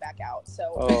all the way back out.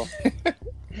 So, Oh,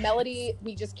 Melody,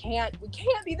 we can't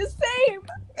be the same.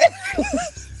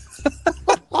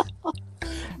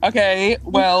 Okay,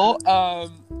 well,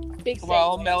 Big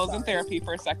segue, Mel is in sorry. therapy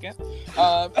for a second.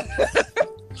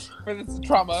 For this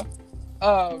trauma.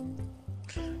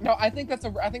 No, I think those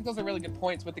are really good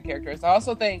points with the characters. I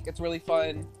also think it's really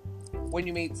fun when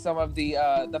you meet some of the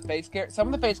face characters.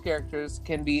 Some of the face characters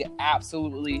can be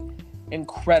absolutely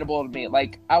incredible to me.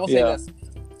 Like, I will say this.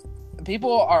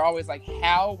 People are always like,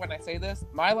 how, when I say this,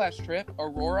 my last trip,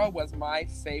 Aurora was my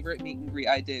favorite meet and greet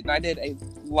I did. And I did a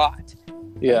lot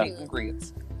of meet and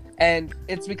greets. And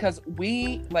it's because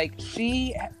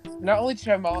she, not only did she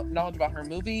have knowledge about her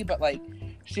movie, but like,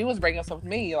 she was bringing us up with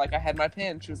me. Like, I had my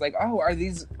pin. She was like, "Oh, are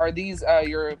these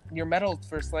your medals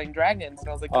for slaying dragons?" And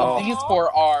I was like, "Oh, these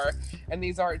 4 are, and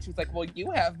these are." She was like, "Well, you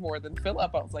have more than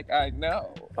Philip." I was like, "I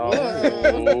know."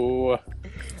 Oh.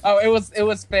 Oh, it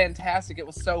was fantastic. It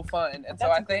was so fun, and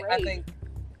so I think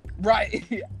right.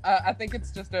 I think it's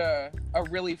just a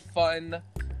really fun.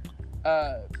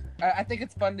 I think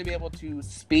it's fun to be able to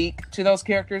speak to those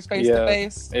characters face to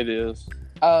face. It is.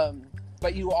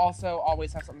 But you also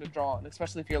always have something to draw on,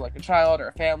 especially if you're like a child or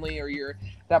a family, or you're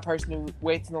that person who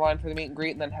waits in the line for the meet and greet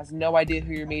and then has no idea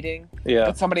who you're meeting. Yeah.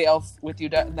 But somebody else with you,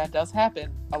 and that does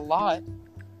happen a lot.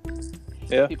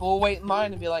 Yeah. People will wait in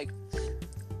line and be like,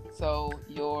 "So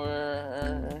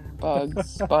you're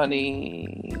Bugs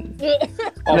Bunny?"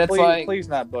 Oh, it's like, please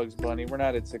not Bugs Bunny. We're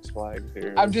not at Six Flags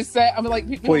here. I'm just saying. I'm like,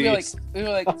 people will be like,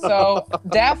 "So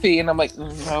Daffy," and I'm like,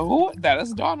 "No, that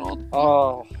is Donald."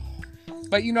 Oh.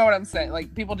 But you know what I'm saying?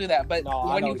 Like, people do that. But No,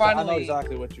 when I you finally, know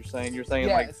exactly what you're saying. You're saying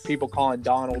like people calling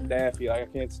Donald Daffy. Like, I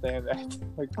can't stand that.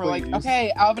 Like, we're like, please.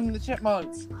 okay, Alvin and the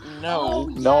Chipmunks. No. Oh,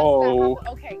 yes, No.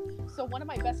 Okay, so one of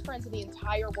my best friends in the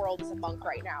entire world is a monk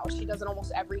right now. She does it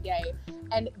almost every day,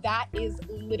 and that is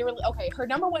literally her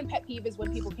number one pet peeve is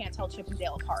when people can't tell Chip and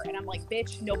Dale apart, and I'm like,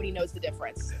 bitch, nobody knows the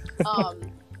difference.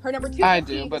 Her number 2 I pet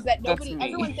do, peeve but is that that's me.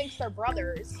 everyone thinks they're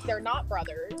brothers. They're not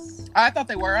brothers. I thought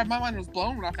they were. My mind was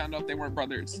blown when I found out they weren't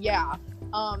brothers. Yeah.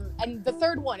 And the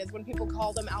third one is when people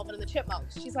call them Alvin and the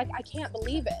Chipmunks. She's like, I can't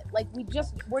believe it. Like,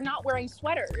 we're not wearing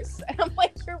sweaters. And I'm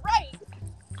like, you're right.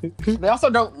 They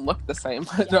also don't look the same.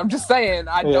 I'm just saying,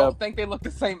 I don't think they look the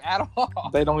same at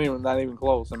all. They don't not even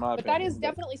close in my But opinion. that is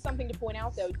definitely something to point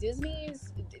out, though.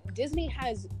 Disney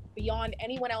has, beyond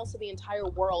anyone else in the entire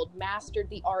world, mastered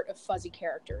the art of fuzzy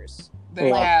characters.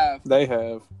 They have. They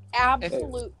have.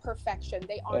 Absolute perfection.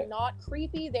 They are not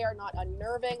creepy. They are not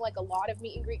unnerving like a lot of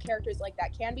meet and greet characters like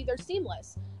that can be. They're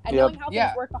seamless. And knowing how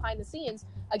things work behind the scenes,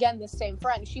 again, this same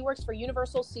friend, she works for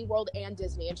Universal, SeaWorld, and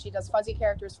Disney, and she does fuzzy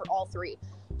characters for all 3.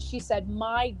 She said,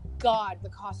 my God, the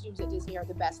costumes at Disney are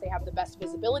the best. They have the best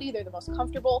visibility. They're the most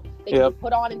comfortable. They can be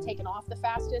put on and taken off the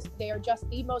fastest. They are just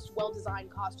the most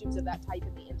well-designed costumes of that type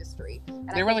in the industry.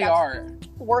 And they really are.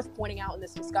 Worth pointing out in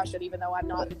this discussion, even though I'm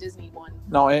not the Disney one.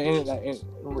 No, and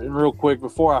real quick,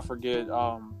 before I forget,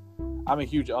 I'm a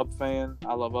huge Up fan.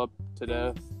 I love Up to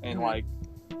death. And, like,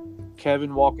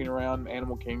 Kevin walking around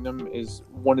Animal Kingdom is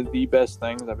one of the best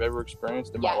things I've ever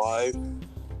experienced in my life.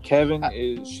 Kevin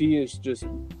it's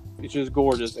just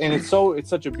gorgeous, and it's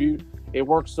such a beauty. It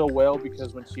works so well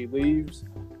because when she leaves,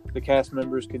 the cast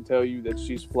members can tell you that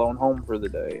she's flown home for the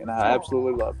day, and I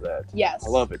absolutely love that. Yes, I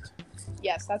love it.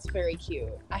 Yes, that's very cute.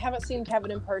 I haven't seen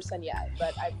Kevin in person yet,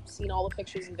 but I've seen all the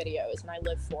pictures and videos, and I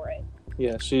live for it.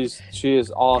 Yeah, she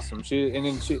is awesome.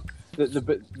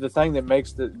 The thing that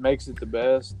makes it the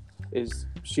best is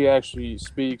she actually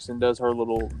speaks and does her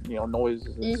little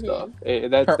noises and stuff.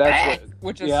 That's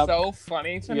which is so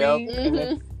funny to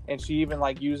me. and she even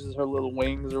like uses her little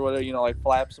wings or whatever, like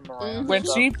flaps them around. and When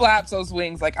stuff. she flaps those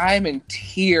wings, like I am in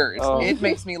tears. Oh. It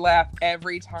makes me laugh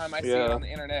every time I see it Yeah. on the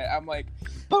internet. I'm like,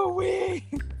 oh wee.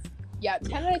 Yeah,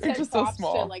 10 out of 10 They're just so props to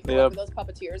small. like Yep. whoever those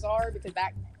puppeteers are, because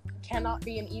that cannot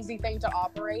be an easy thing to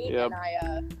operate. Yep.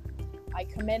 And I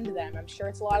commend them. I'm sure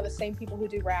it's a lot of the same people who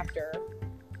do Raptor.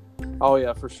 Oh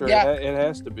yeah, for sure. Yeah. It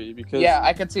has to be because Yeah,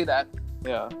 I could see that.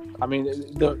 yeah. I mean,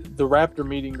 the Raptor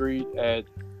meet and greet at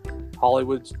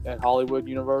Hollywood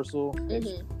Universal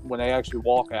is, when they actually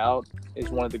walk out, is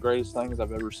one of the greatest things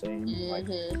I've ever seen. Like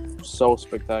so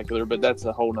spectacular. But that's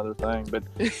a whole nother thing. But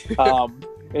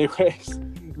anyways,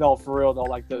 no, for real though,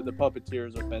 like the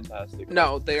puppeteers are fantastic.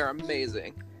 No, they are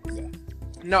amazing. Yeah.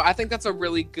 No, I think that's a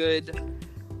really good.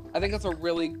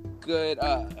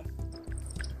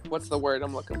 What's the word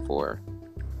I'm looking for?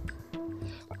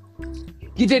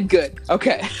 You did good.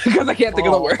 Okay, because I can't think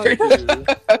of the word.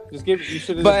 You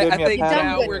should have But just I given me think a pat on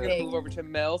now the we're back. going to move over to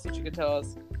Mel so she can tell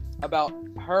us about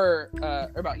her,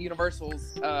 about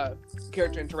Universal's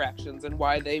character interactions and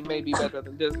why they may be better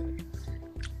than Disney.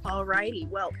 Alrighty,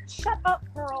 well, shut up,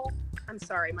 Pearl. I'm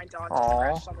sorry, my dog just Aw.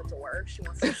 crashed on the door. She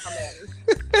wants to come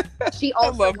in. She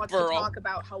also love wants Pearl. to talk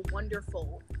about how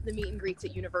wonderful the meet and greets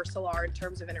at Universal are in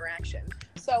terms of interaction.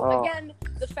 So Oh. again,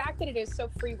 the fact that it is so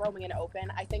free roaming and open,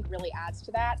 I think really adds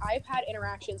to that. I've had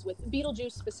interactions with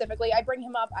Beetlejuice specifically. I bring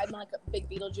him up. I'm like a big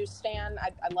Beetlejuice stan.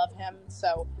 I love him.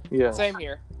 So Yeah. Same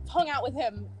here. hung out with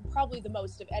him probably the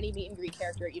most of any meet and greet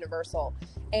character at Universal.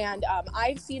 And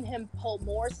I've seen him pull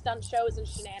more stunt shows and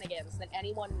shenanigans than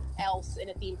anyone else in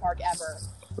a theme park ever.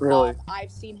 Really.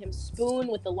 I've seen him spoon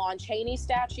with the Lon Chaney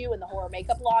statue in the horror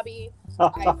makeup lobby.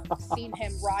 I've seen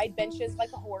him ride benches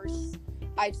like a horse.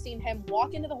 I've seen him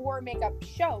walk into the horror makeup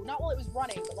show, not while it was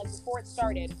running, but like before it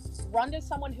started, run to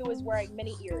someone who was wearing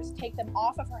mini ears, take them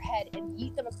off of her head and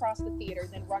yeet them across the theater,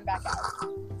 then run back out.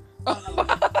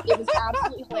 It was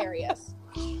absolutely hilarious.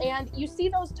 And you see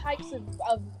those types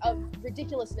of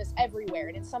ridiculousness everywhere,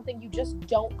 and it's something you just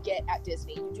don't get at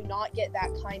Disney. You do not get that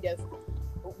kind of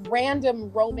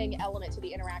random roaming element to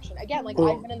the interaction. Again, like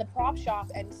I've been in the prop shop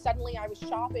and suddenly I was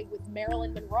shopping with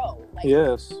Marilyn Monroe. Like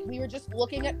Yes. we were just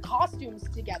looking at costumes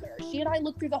together. She and I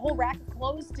looked through the whole rack of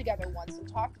clothes together once and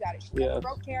talked about it. She Yes. never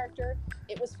wrote character.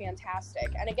 It was fantastic.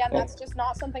 And again, that's just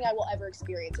not something I will ever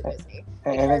experience at Disney. The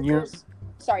And then characters-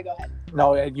 Sorry, go ahead.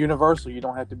 no, at Universal, you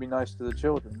don't have to be nice to the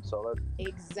children. So that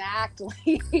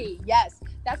Exactly. Yes.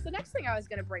 That's the next thing I was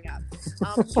going to bring up.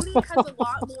 Woody has a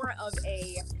lot more of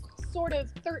a sort of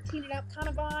 13 and up kind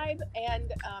of vibe.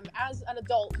 And as an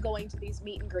adult going to these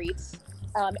meet and greets,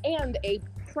 and a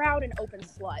proud and open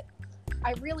slut,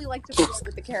 I really like to flirt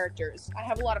with the characters. I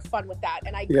have a lot of fun with that.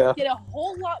 And I Yeah. get a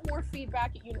whole lot more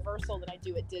feedback at Universal than I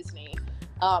do at Disney.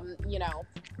 You know,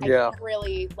 I Yeah. can't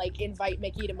really like invite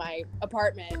Mickey to my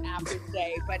apartment after the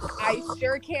day, but I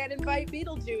sure can invite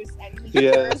Beetlejuice, and he sure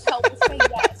Yes. as hell will say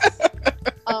yes.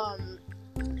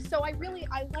 So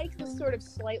I like this sort of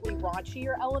slightly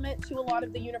raunchier element to a lot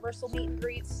of the Universal meet and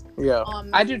greets. yeah.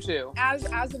 I do too. As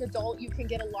an adult, you can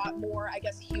get a lot more, I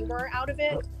guess, humor out of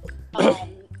it.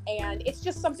 And it's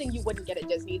just something you wouldn't get at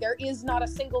Disney. There is not a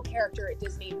single character at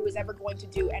Disney who is ever going to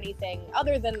do anything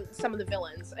other than some of the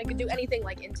villains. I could do anything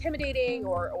like intimidating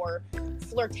or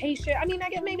flirtation. I mean, I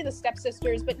get maybe the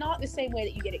stepsisters, but not the same way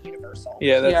that you get at Universal.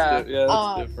 Yeah, that's Yeah.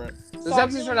 that's different. The So I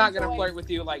stepsisters really are not going to enjoy- flirt with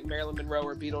you like Marilyn Monroe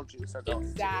or Beetlejuice are going.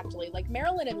 Exactly. Like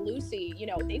Marilyn and Lucy, you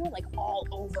know, they were like all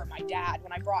over my dad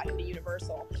when I brought him to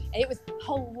Universal. And it was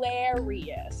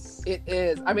hilarious. It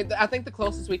is. I mean, I think the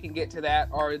closest we can get to that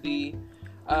are the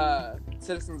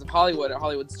Citizens of Hollywood at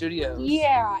Hollywood Studios.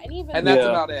 Yeah, and even And that's Yeah.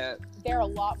 about it. they're a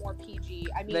lot more PG.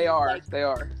 I mean, They are. Like, They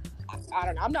are. I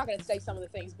don't know. I'm not going to say some of the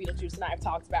things Beetlejuice and I have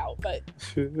talked about, but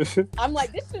I'm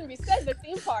like, this shouldn't be said in the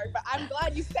theme park, but I'm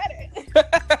glad you said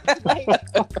it. Like,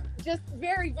 just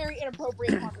very, very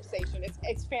inappropriate conversation.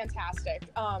 It's fantastic.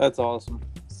 That's awesome.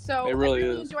 So it really I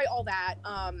really is. enjoy all that.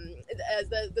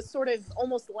 The sort of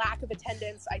almost lack of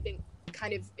attendance, I think,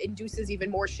 kind of induces even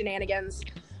more shenanigans.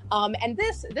 And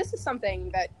this is something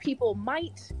that people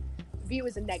might view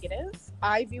as a negative.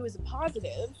 I view as a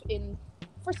positive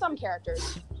for some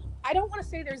characters. I don't want to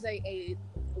say there's a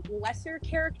lesser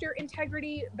character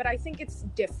integrity, but I think it's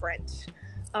different.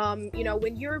 You know,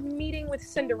 when you're meeting with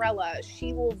Cinderella,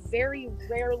 she will very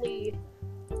rarely,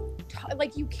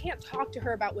 like, you can't talk to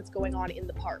her about what's going on in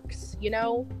the parks, you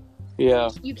know? Yeah.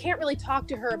 You can't really talk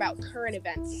to her about current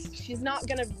events. She's not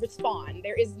going to respond.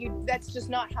 That's just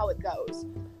not how it goes.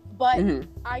 But Mhm.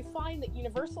 I find that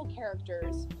Universal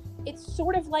characters, it's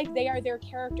sort of like they are their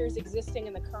characters existing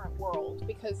in the current world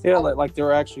because Yeah, like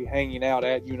they're actually hanging out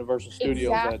at Universal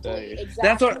Studios that day. Exactly.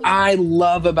 That's what I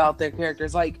love about their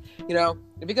characters. Like, you know,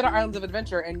 if you go to Islands of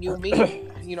Adventure and you meet,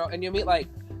 you know, and you meet like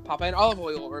Popeye and Olive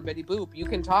Oil or Betty Boop, you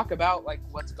can talk about like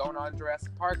what's going on in Jurassic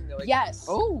Park, and they're like, Yes.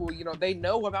 oh, you know, they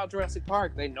know about Jurassic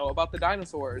Park. They know about the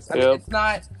dinosaurs. I Yep.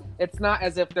 mean, it's not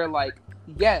as if they're like,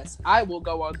 yes, I will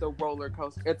go on the roller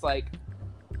coaster. It's like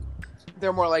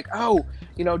they're more like, oh,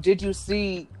 you know, did you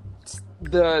see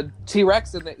the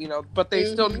T-Rex in the, you know, but they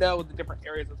still know the different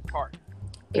areas of the park.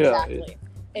 Yeah, Exactly. no, it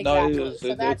Exactly. is. So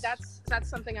It's that's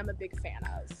something I'm a big fan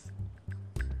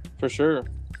of. for sure.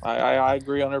 I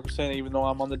agree 100%. Even though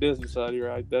I'm on the Disney side, you're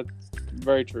right. That's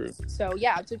very true. So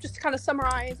yeah, to just kind of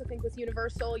summarize, I think with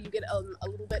Universal, you get a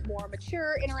little bit more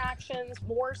mature interactions,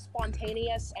 more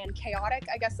spontaneous and chaotic.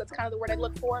 I guess that's kind of the word I'd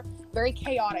look for. Very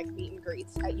chaotic meet and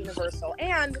greets at Universal.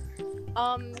 And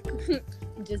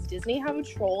does Disney have a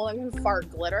troll that can fart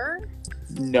glitter?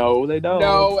 No, they don't.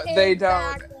 No, they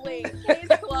don't. Exactly. Case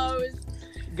closed.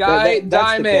 Guy That's the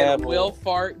Diamond gavel. will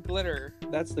fart glitter.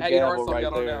 That's the At gavel Universal, right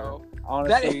y'all don't there. know.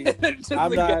 Honestly, That is I'm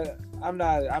the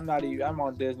not. I'm not even. I'm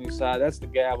on Disney's side. That's the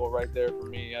gavel right there for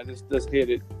me. I just hit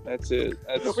it. That's it.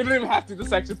 That's, We don't even have to do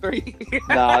section 3.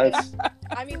 nah, it's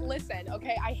I mean, listen,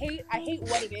 okay, I hate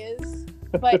what it is,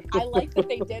 but I like that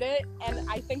they did it, and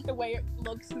I think the way it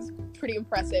looks is pretty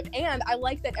impressive. And I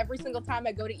like that every single time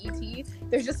I go to ET,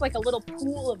 there's just like a little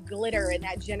pool of glitter in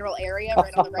that general area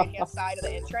right on the right hand side of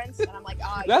the entrance, and I'm like,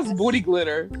 ah, That's yes. booty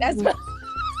glitter. That's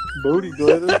booty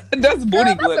glitter. That's booty Girl,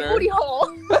 that's glitter. a booty hole.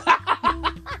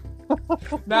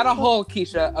 Not a hole,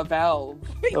 Keisha, a valve.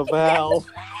 A valve.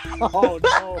 Oh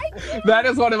no. That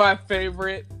is one of my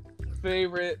favorite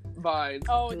vines.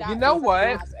 Oh, that You know is a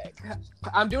what? classic.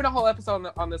 I'm doing a whole episode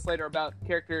on this later about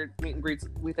character meet and greets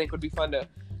we think would be fun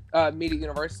to meet at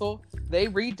Universal. They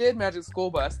redid Magic School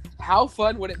Bus. How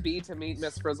fun would it be to meet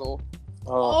Miss Frizzle?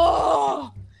 Oh,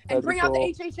 Oh, and that'd be bring out the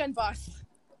cool. HHN bus.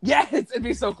 Yes, it'd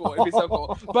be so cool. It'd be so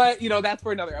cool. But, you know, that's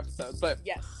for another episode. But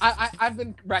Yes. I've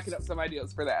been racking up some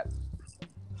ideas for that.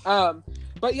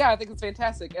 But yeah, I think it's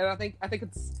fantastic, and I think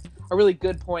it's a really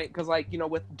good point because, like, you know,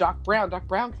 with Doc Brown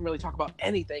can really talk about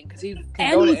anything because he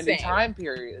can go to any Anything. time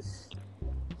period,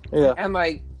 yeah. and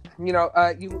like, you know,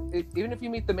 even if you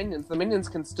meet the minions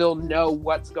can still know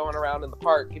what's going around in the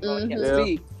park, even though they can't Mhm.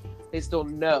 speak, they still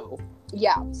know.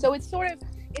 Yeah. So it's sort of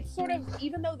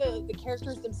even though the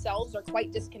characters themselves are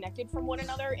quite disconnected from one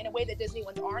another in a way that Disney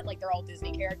ones aren't, like they're all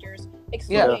Disney characters,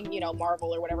 excluding, you know,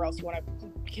 Marvel or whatever else you want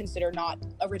to consider not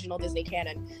original Disney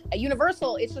canon. At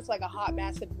Universal, it's just like a hot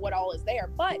mess of what all is there,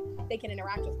 but they can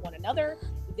interact with one another.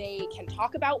 They can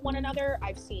talk about one another.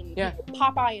 I've seen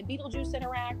Popeye and Beetlejuice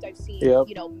interact. I've seen,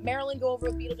 you know, Marilyn go over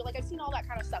with Beetlejuice. Like, I've seen all that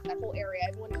kind of stuff, that whole area.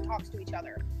 Everyone talks to each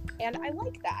other. And I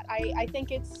like that. I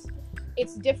think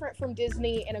it's different from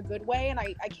Disney in a good way. And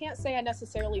I can't say I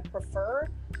necessarily prefer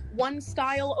one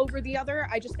style over the other.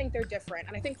 I just think they're different.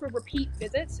 And I think for repeat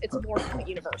visits, it's more from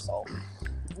Universal.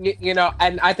 You know,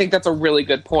 and I think that's a really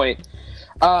good point.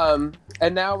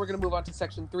 And now we're going to move on to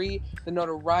section 3, the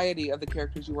notoriety of the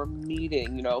characters you are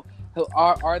meeting. You know,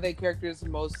 are they characters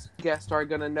most guests are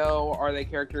going to know? Are they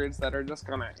characters that are just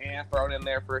going to thrown in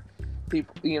there for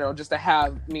people, you know, just to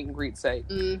have meet and greet sake?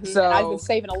 Mm-hmm. So and I've been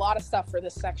saving a lot of stuff for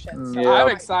this section. So Yeah. I'm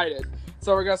excited.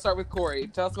 So we're going to start with Corey.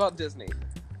 Tell us about Disney.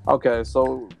 Okay,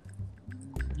 so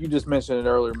you just mentioned it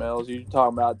earlier, Mel's. You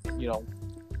talking about, you know,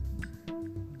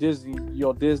 Disney, you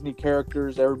know, Disney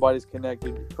characters. Everybody's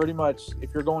connected. Pretty much,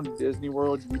 if you're going to Disney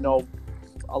World, you know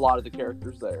a lot of the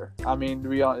characters there. I mean, to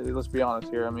be honest, let's be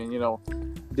honest here. I mean, you know,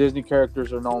 Disney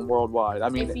characters are known worldwide. I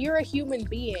mean, if you're a human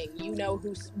being, you know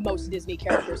who most Disney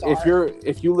characters are.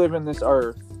 if you live in this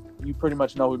earth, you pretty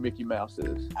much know who Mickey Mouse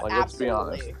is. Like, let's be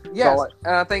honest. Absolutely. Yes, So,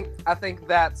 and I think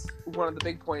that's one of the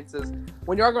big points is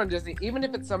when you are going to Disney, even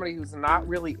if it's somebody who's not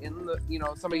really in the, you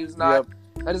know, somebody who's not,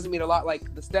 that doesn't mean a lot,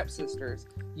 like the stepsisters.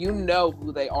 You know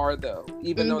who they are, though,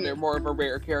 even though they're more of a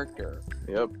rare character.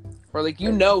 Yep. Or like,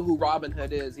 you know who Robin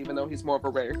Hood is, even though he's more of a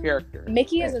rare character.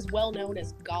 Mickey is as well known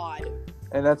as God.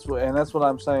 And that's what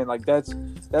I'm saying. Like, that's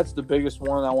the biggest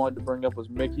one I wanted to bring up was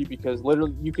Mickey, because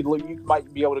literally you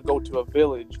might be able to go to a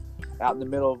village out in the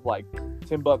middle of like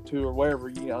Timbuktu or wherever,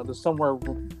 you know, there's somewhere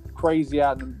crazy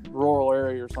out in a rural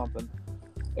area or something,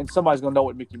 and somebody's gonna know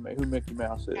who Mickey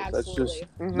Mouse is. Absolutely. That's just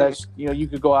Mhm. that's, you know, you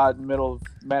could go out in the middle of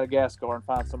Madagascar and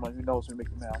find someone who knows who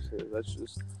Mickey Mouse is. That's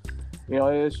just, you know,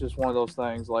 it's just one of those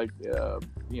things. Like,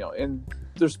 you know, and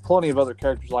there's plenty of other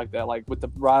characters like that. Like with the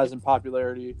rise in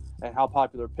popularity and how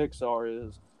popular Pixar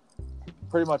is,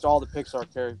 pretty much all the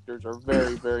Pixar characters are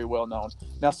very, very well known.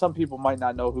 Now, some people might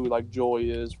not know who like Joy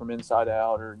is from Inside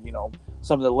Out, or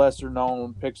some of the lesser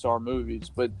known Pixar movies,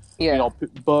 but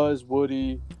Buzz,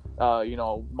 Woody,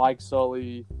 Mike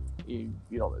Sully,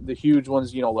 the huge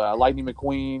ones, Lightning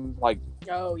McQueen, like.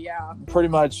 Oh yeah. Pretty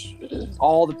much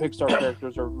all the Pixar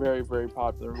characters are very, very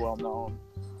popular and well known.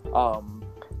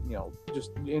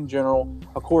 Just in general,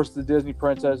 of course, the Disney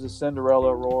princesses,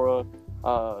 Cinderella, Aurora,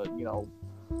 Tiana,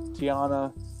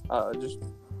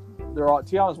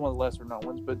 Tiana's one of the lesser known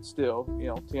ones, but still,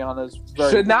 Tiana's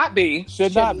should not be.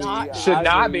 Should not be. Should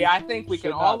not be. I think we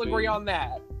can all agree on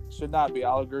that. Should not be.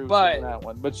 I'll agree with you on that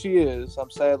one. But she is. I'm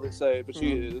sad to say, but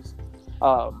she is.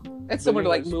 It's similar to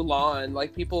like Mulan.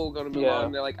 Like people go to Mulan,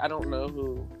 and they're like, I don't know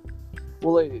who.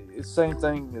 Well, it's the same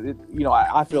thing.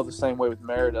 I feel the same way with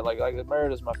Merida. Like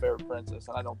Merida's my favorite princess,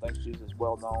 and I don't think she's as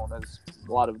well known as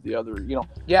a lot of the other.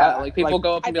 Like people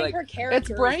go up and be like, her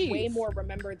character is way more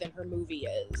remembered than her movie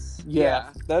is.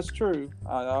 Yeah, that's true.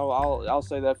 I'll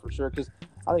say that for sure, because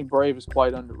I think Brave is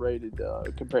quite underrated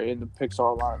compared in the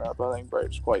Pixar lineup. I think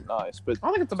Brave's quite nice, but I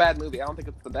don't think it's a bad movie. I don't think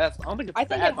it's the best. I don't think it's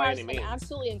bad by any means. It has an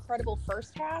absolutely incredible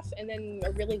first half and then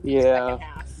a really weak second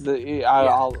half.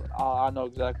 I know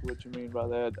exactly what you mean by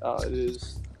that.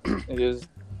 It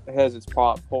has its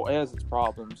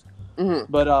problems. Mm-hmm.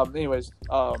 But anyways,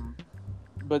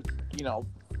 but you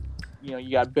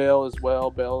got Belle as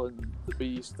well. Belle and the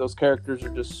Beast. Those characters are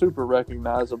just super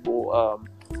recognizable.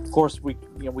 Of course, we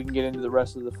can get into the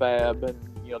rest of the Fab and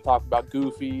talk about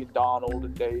Goofy and Donald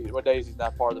and Daisy. Well, Daisy's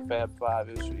not part of the Fab Five,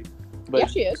 is she? But, yeah,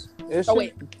 she is.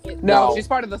 No, she's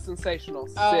part of the Sensational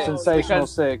Six. Sensational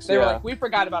Six. They were like, we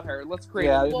forgot about her. Let's create.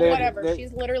 Yeah, whatever.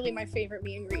 She's literally my favorite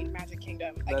meet and greet in Magic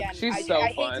Kingdom. Again, I hate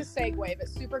to segue, but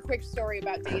super quick story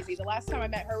about Daisy. The last time I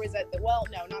met her was at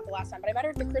not the last time, but I met her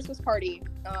at the Christmas party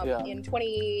in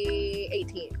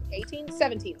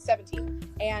 2017,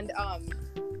 and I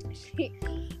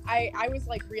was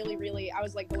like I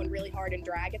was like going really hard in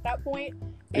drag at that point,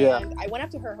 and I went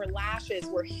up to her. Her lashes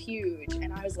were huge,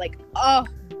 and I was like, "Oh,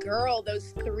 girl,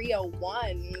 those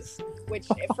 301s." Which,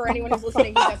 for anyone who's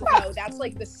listening who doesn't know, that's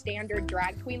like the standard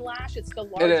drag queen lash. It's the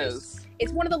largest. It is.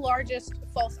 It's one of the largest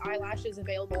false eyelashes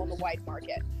available on the white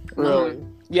market. Really?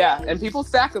 And people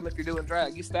stack them if you're doing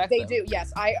drag. You stack them. They do.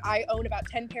 Yes, I own about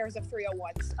 10 pairs of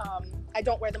 301s. I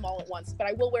don't wear them all at once, but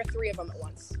I will wear 3 of them at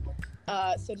once.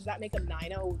 So does that make them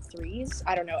 903s?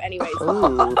 I don't know. Anyways.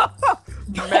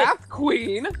 Math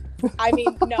queen. I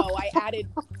mean, no, I added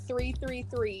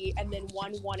 333 and then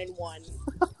 1 1 and 1.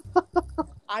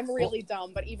 I'm really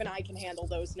dumb, but even I can handle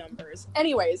those numbers.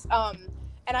 Anyways, and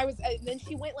then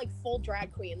she went like full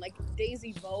drag queen, like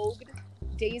Daisy Vogue.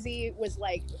 Daisy was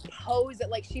like posed,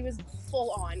 like she was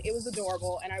full on. It was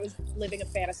adorable, and I was living a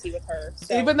fantasy with her.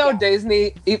 So, even though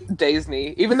Daisy is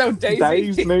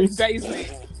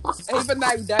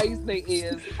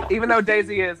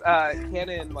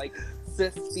canon like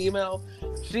cis female,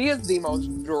 she is the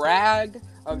most drag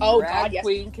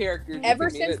queen characters.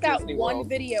 Ever since that one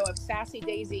video of Sassy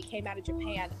Daisy came out of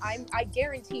Japan, I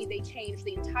guarantee they changed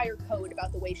the entire code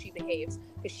about the way she behaves,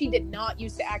 because she did not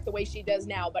used to act the way she does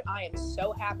now. But I am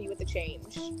so happy with the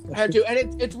change. I do,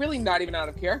 and it's really not even out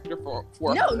of character for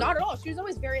her. No, not at all. She was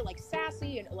always very like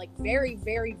sassy and like very,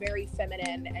 very, very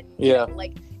feminine, and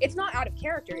like it's not out of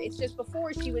character. It's just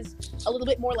before she was a little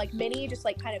bit more like Minnie, just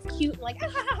like kind of cute and like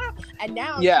and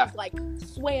now she's like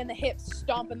swaying the hips,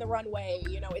 stomping the runway.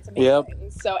 It's amazing. Yep.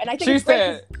 So, and I think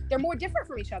they're more different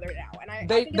from each other now, and I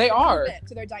think it's are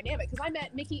to their dynamic, because I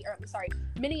met Minnie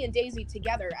and Daisy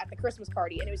together at the Christmas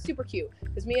party, and it was super cute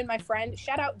because me and my friend,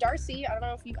 shout out Darcy. I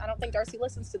don't think Darcy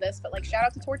listens to this, but like shout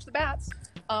out to Torch the Bats.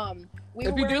 We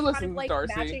were wearing kind of like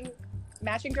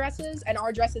matching dresses, and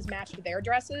our dresses matched their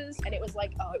dresses, and it was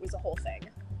like, it was a whole thing.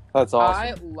 That's awesome.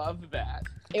 I love that.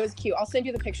 It was cute. I'll send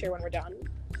you the picture when we're done.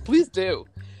 Please do.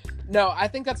 No, I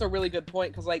think that's a really good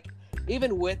point, because like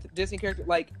even with Disney characters,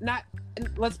 like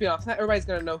let's be honest, not everybody's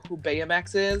gonna know who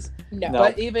Baymax is. No.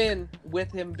 But even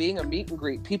with him being a meet and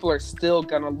greet, people are still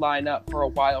gonna line up for a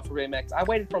while for Baymax. I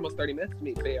waited for almost 30 minutes to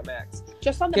meet Baymax.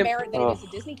 Just on the merit that it is a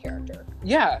Disney character.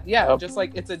 Yeah. Just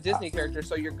like it's a Disney character,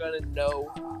 so you're gonna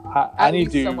know I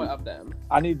need somewhat of them.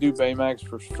 I need to do Baymax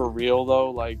for real though,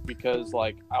 like because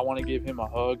like I want to give him a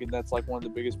hug, and that's like one of the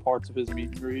biggest parts of his meet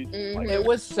and greet. Mm-hmm. Like, it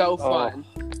was so fun.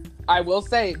 I will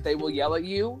say, they will yell at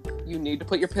you. You need to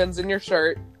put your pins in your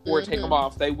shirt or take them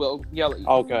off. They will yell at you.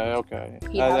 Okay.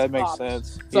 That makes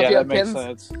sense. So that makes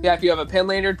sense. Yeah, if you have a pin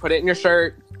lanyard, put it in your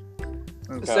shirt.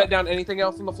 Okay. Set down anything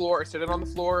else on the floor, or sit it on the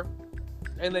floor,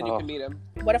 and then you can meet him.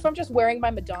 What if I'm just wearing my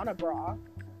Madonna bra?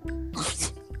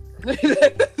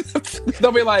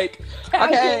 They'll be like,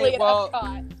 okay, well,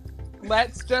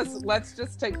 let's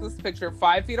just take this picture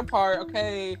 5 feet apart.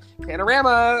 Okay,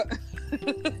 panorama.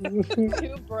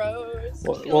 2 bros.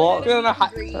 Well, chilling at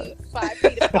a meet and greet, 5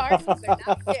 feet apart because they're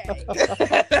not gay.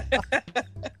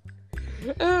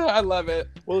 I love it.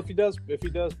 Well, if he does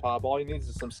pop, all he needs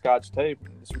is some Scotch tape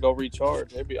and just go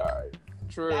recharge. It'd be all right.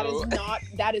 True.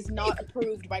 That is not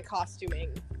approved by costuming.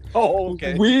 Oh,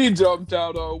 okay. We jumped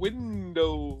out a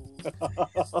window.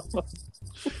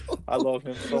 I love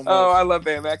him so much. Oh, I love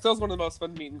Baymax. That was one of the most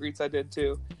fun meet and greets I did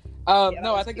too. Yeah,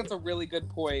 No, I think cute. that's a really good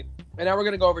point. And now we're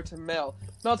gonna go over to Mel.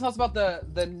 Mel, tell us about the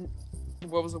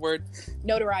what was the word?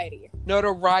 Notoriety.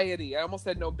 Notoriety. I almost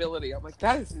said nobility. I'm like,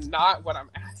 that is not what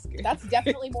I'm asking. That's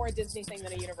definitely more a Disney thing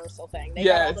than a Universal thing. They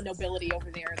Yes. got all the nobility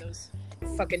over there, those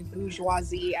fucking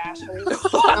bourgeoisie assholes.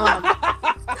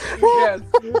 Yes,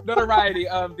 notoriety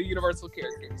of the Universal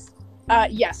characters.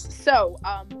 Yes. So,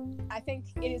 I think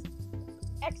it is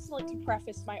excellent to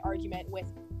preface my argument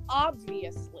with,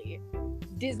 obviously,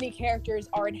 Disney characters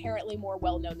are inherently more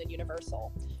well-known than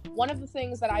Universal. One of the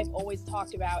things that I've always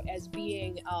talked about as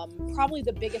being probably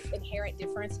the biggest inherent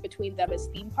difference between them as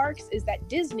theme parks is that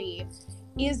Disney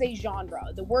is a genre.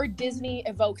 The word Disney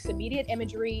evokes immediate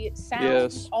imagery, sound,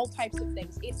 Yes. all types of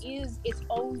things. It is its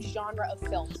own genre of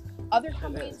films. Other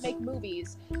companies is. make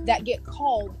movies that get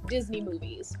called Disney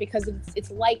movies because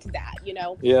it's like that, you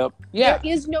know? Yep. Yeah.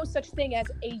 There is no such thing as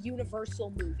a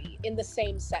Universal movie in the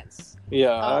same sense. Yeah,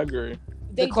 I agree.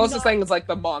 They The do closest not- thing is like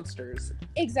the monsters.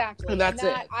 Exactly. And that's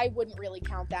that, it. I wouldn't really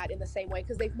count that in the same way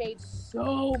because they've made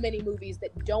so many movies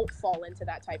that don't fall into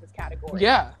that type of category.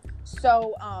 Yeah.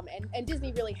 So, and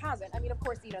Disney really hasn't. I mean, of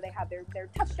course, you know, they have their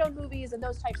Touchstone movies and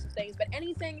those types of things, but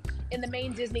anything in the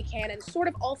main Disney canon sort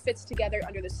of all fits together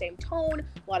under the same tone,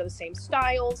 a lot of the same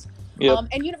styles. Yep.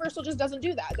 And Universal just doesn't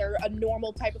do that. They're a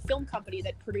normal type of film company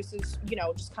that produces, you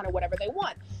know, just kind of whatever they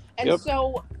want. And Yep.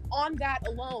 so on that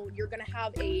alone, you're going to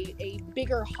have a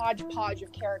bigger hodgepodge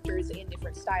of characters in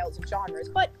different styles and genres.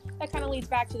 But that kind of leads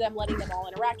back to them letting them all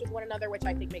interact with one another, which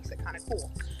I think makes it kind of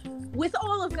cool. With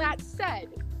all of that said,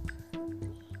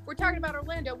 we're talking about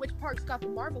Orlando. Which park's got the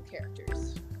Marvel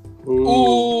characters?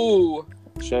 Ooh.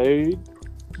 Shade.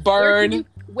 Burn.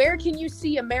 Where can you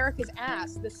see America's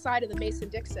ass this side of the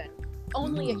Mason-Dixon?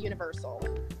 Only at Universal.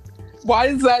 Why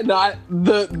is that not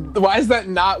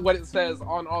what it says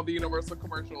on all the Universal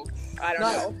commercials? I don't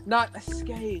know. Not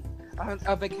escape.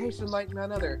 A vacation like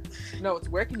none other. No, it's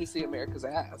where can you see America's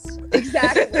ass?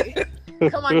 Exactly.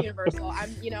 Come on, Universal.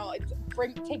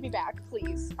 Take me back,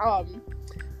 please.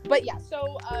 But yeah,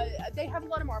 so they have a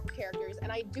lot of Marvel characters,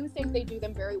 and I do think they do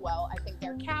them very well. I think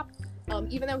their Cap,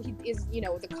 even though he is, you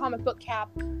know, the comic book Cap,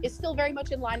 is still very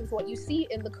much in line with what you see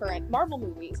in the current Marvel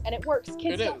movies, and it works.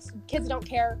 Kids don't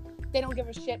care. They don't give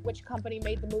a shit which company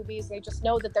made the movies. They just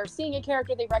know that they're seeing a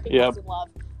character they recognize and love,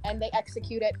 and they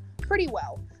execute it pretty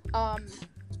well.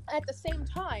 At the same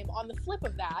time, on the flip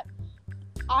of that,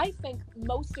 I think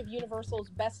most of Universal's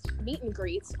best meet and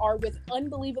greets are with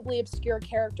unbelievably obscure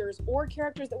characters or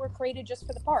characters that were created just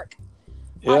for the park.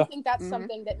 Yeah. I think that's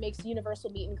something that makes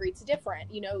Universal meet and greets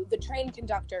different. You know, the train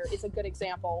conductor is a good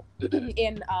example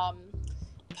in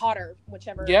Potter,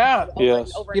 whichever. Yeah.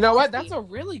 Yes. Over You know what? in That's a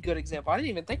really good example. I didn't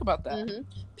even think about that. Mhm.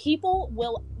 People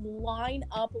will line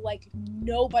up like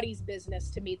nobody's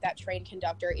business to meet that train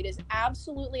conductor. It is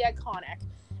absolutely iconic.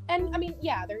 And I mean,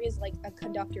 yeah, there is like a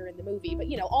conductor in the movie, but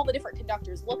you know, all the different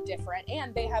conductors look different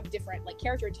and they have different like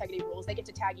character integrity rules. They get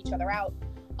to tag each other out.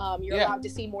 You're allowed to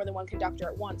see more than one conductor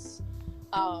at once.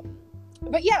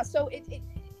 But yeah, so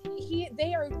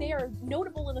they are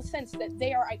notable in the sense that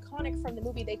they are iconic from the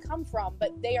movie they come from,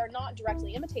 but they are not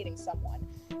directly imitating someone.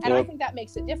 And I think that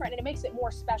makes it different, and it makes it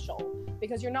more special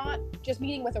because you're not just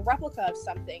meeting with a replica of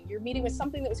something. You're meeting with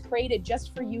something that was created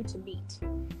just for you to meet.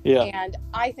 Yeah. And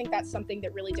I think that's something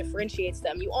that really differentiates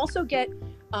them. You also get,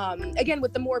 again,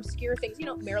 with the more obscure things, you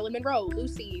know, Marilyn Monroe,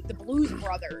 Lucy, the Blues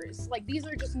Brothers. Like, these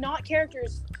are just not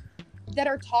characters that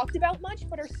are talked about much,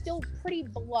 but are still pretty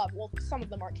beloved. Well, some of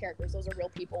them aren't characters; those are real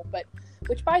people. But,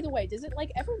 which, by the way, does it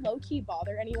like ever low key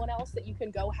bother anyone else that you can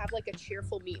go have like a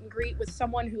cheerful meet and greet with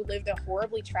someone who lived a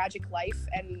horribly tragic life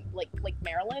and like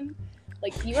Marilyn?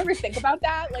 Like, do you ever think about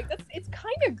that? Like, it's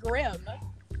kind of grim.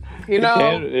 You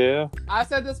know, Yeah. I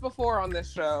said this before on this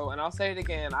show, and I'll say it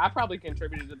again. I probably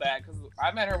contributed to that because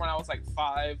I met her when I was like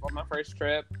 5 on my first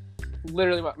trip.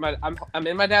 Literally, I'm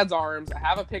in my dad's arms. I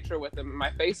have a picture with him. And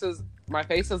my face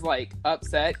is like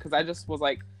upset because I just was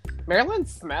like, Marilyn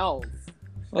smells.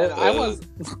 And I was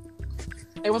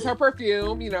It was her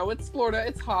perfume. You know, it's Florida.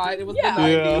 It's hot. It was Yeah. the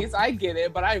 90s. I get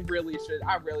it, but I really should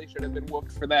have been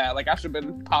whooped for that. Like, I should have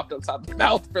been popped upside the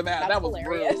mouth for that. That's That was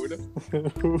hilarious.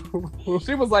 rude.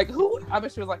 She was like, who? I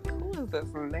bet she was like, who is this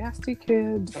nasty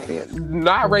kid?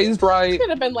 Not raised right. Could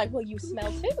have been like, well, you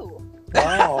smell too.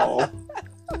 Wow.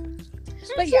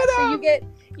 But yeah, so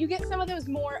you get some of those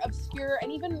more obscure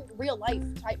and even real life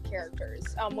type characters,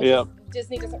 which Yep.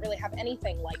 Disney doesn't really have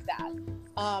anything like that.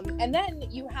 And then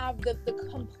you have the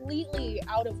completely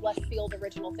out of left field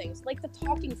original things, like the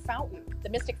talking fountain, the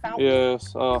Mystic Fountain.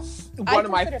 Yes. One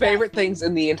of my consider favorite things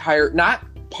in the entire, not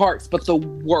parks, but the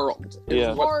world. Is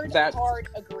Yeah. what Hard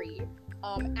agree.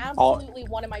 Absolutely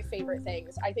one of my favorite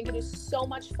things. I think it is so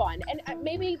much fun. And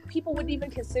maybe people wouldn't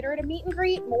even consider it a meet and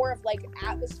greet, more of like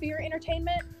atmosphere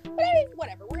entertainment. But I mean,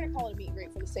 whatever. We're going to call it a meet and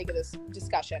greet for the sake of this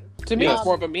discussion. To me, it's Um,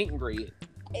 more of a meet and greet.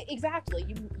 Exactly.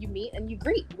 You meet and you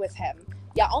greet with him.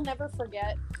 Yeah, I'll never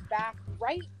forget back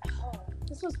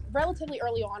this was relatively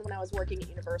early on when I was working at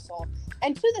Universal.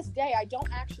 And to this day, I don't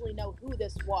actually know who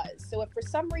this was. So if for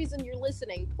some reason you're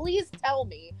listening, please tell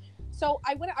me. So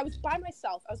I was by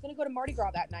myself. I was going to go to Mardi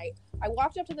Gras that night. I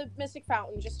walked up to the Mystic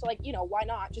Fountain just to, like, you know, why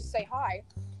not? Just say hi.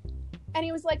 And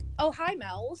he was like, oh, hi,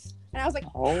 Mel's. And I was like,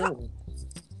 Oh.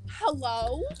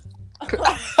 hello?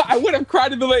 I would have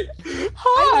cried and been like, I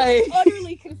hi. was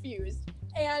utterly confused.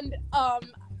 And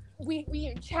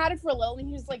we chatted for a little, and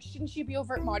he was like, shouldn't you be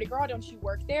over at Mardi Gras? Don't you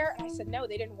work there? And I said, no,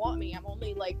 they didn't want me. I'm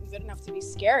only, like, good enough to be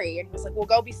scary. And he was like, well,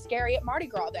 go be scary at Mardi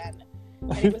Gras then.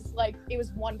 And it was like, it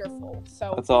was wonderful.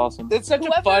 So That's awesome. It's such a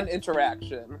Whoever- fun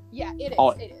interaction. yeah, it is.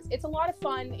 Oh. It is. It's a lot of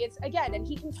fun. It's, again, and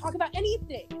he can talk about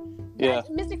anything. Yeah.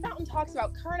 Mystic Fountain talks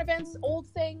about current events, old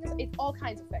things, it's all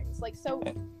kinds of things. Like, so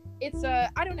it's I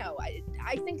don't know.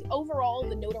 I think overall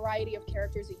the notoriety of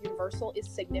characters at Universal is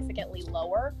significantly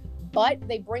lower, but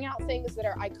they bring out things that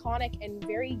are iconic and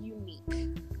very unique.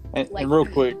 And Like, real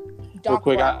quick, Doc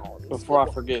Brown. before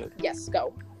I forget, Yes,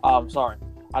 go. sorry,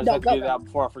 I just No, have to go, get it go. out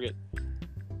before I forget.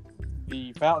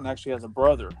 The fountain actually has a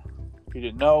brother, if you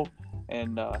didn't know,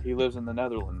 and he lives in the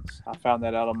Netherlands. I found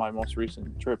that out on my most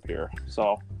recent trip here,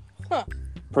 so Huh.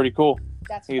 pretty cool.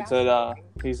 That's He's at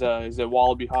he's at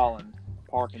Wallaby Holland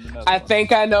Park in the Netherlands. I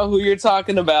think I know who you're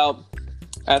talking about.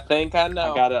 I think I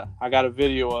know. I got a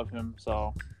video of him,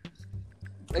 so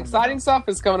Exciting stuff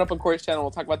is coming up on Corey's channel.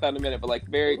 We'll talk about that in a minute, but like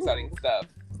very exciting stuff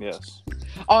yes.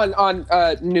 on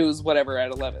news whatever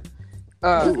at 11.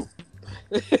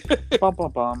 Bum,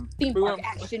 bum, bum. Theme we park were-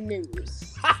 action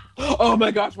news. Oh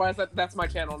my gosh, why is that? That's my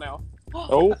channel now.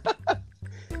 Oh,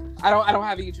 I don't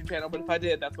have a YouTube channel, but if I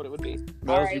did, that's what it would be.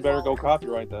 Mel's, Alright, you better well, go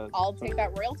copyright that. I'll take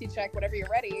that royalty check whenever you're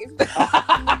ready.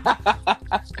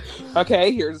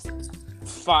 Okay, here's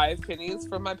 5 pennies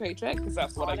from my paycheck because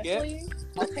that's what Honestly, I get.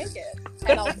 I'll take it.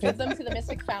 And I'll give them to the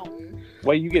Mystic Fountain.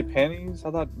 Wait, you get pennies?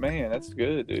 I thought, man, that's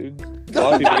good, dude. A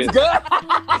lot of people That's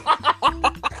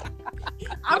get.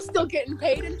 good. I'm still getting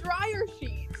paid in dryer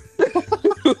sheets.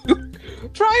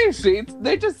 Dryer sheets.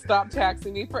 They just stopped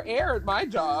taxing me for air at my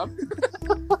job.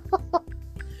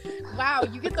 Wow,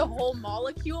 you get the whole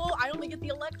molecule. I only get the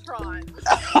electron.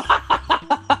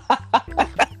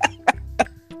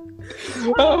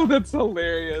 Oh, that's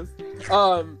hilarious.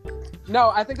 No,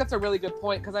 I think that's a really good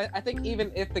point because I think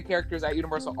even if the characters at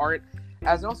Universal aren't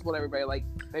as noticeable to everybody, like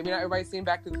maybe not everybody's seen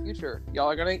Back to the Future. Y'all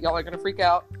are gonna freak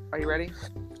out. Are you ready?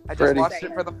 I just Ready. watched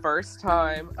it for the first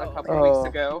time a Oh. couple of weeks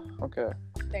ago. Okay.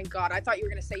 Thank God. I thought you were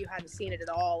going to say you hadn't seen it at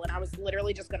all, and I was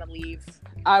literally just going to leave.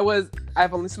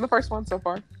 I've only seen the first one so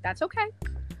far, That's okay.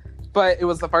 but it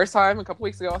was the first time a couple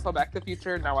weeks ago I saw Back to the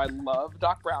Future. Now I love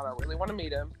Doc Brown. I really want to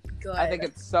meet him. Good. I think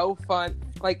it's so fun.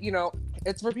 Like, you know,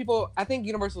 it's for people. I think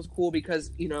Universal's cool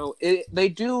because, you know, they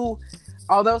do,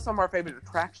 although some of our favorite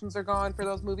attractions are gone for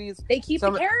those movies, They keep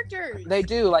some- the characters. they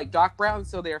do. Like, Doc Brown's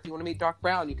still there. If you want to meet Doc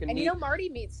Brown, you can And meet. you know, Marty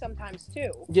meets sometimes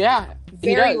too. Yeah.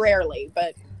 he Very does. rarely,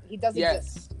 but he does Yes.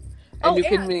 exist. And you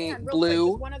can and meet real Blue.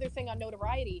 Quick, just one other thing on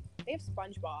notoriety. They have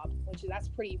SpongeBob, which is that's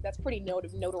pretty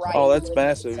notoriety. Oh, that's really,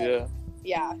 massive, so, yeah.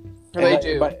 Yeah. They and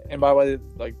do. And by the way,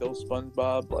 like those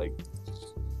SpongeBob, like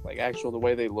actual the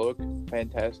way they look,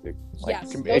 fantastic. Like,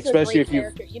 Yes, those especially are great if you.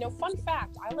 characters. You know, fun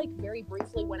fact, I like very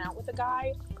briefly went out with a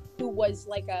guy who was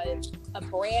like a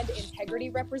brand integrity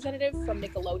representative from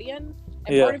Nickelodeon.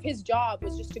 And Yeah. part of his job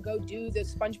was just to go do the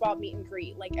SpongeBob meet and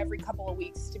greet like every couple of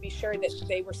weeks to be sure that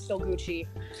they were still Gucci.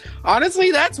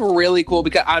 Honestly, that's really cool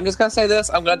because I'm just going to say this.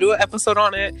 I'm going to do an episode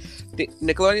on it. The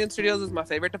Nickelodeon Studios is my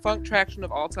favorite defunct attraction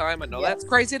of all time. I know Yes. that's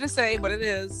crazy to say, but it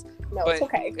is. No, But it's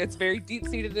okay. It's very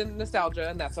deep-seated in nostalgia,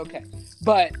 and that's okay.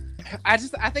 But I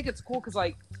think it's cool because,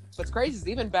 like, what's crazy is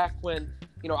even back when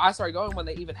I started going when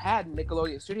they even had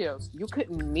Nickelodeon Studios. You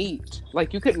couldn't meet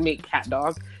Cat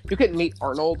Dog, you couldn't meet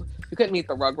Arnold, you couldn't meet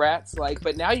the Rugrats.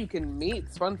 But now you can meet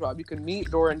SpongeBob, you can meet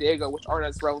Dora and Diego, which aren't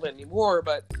as relevant anymore,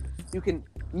 but you can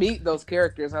meet those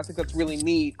characters, and I think that's really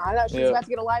neat. I know she's about to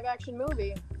get a live action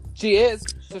movie. She is.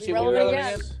 So She'll she'll be be relevant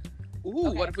relevant again. Ooh,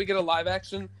 Okay. what if we get a live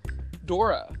action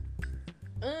Dora?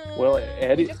 Well,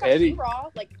 we just got Eddie. She-Ra,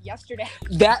 yesterday.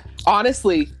 That,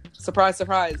 honestly, surprise,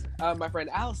 surprise, my friend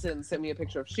Allison sent me a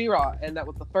picture of She-Ra, and that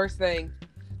was the first thing,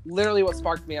 literally what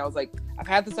sparked me. I was like, I've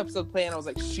had this episode planned. I was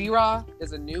like, She-Ra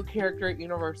is a new character at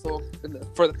Universal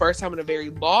for the first time in a very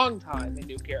long time, a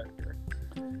new character.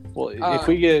 Well, if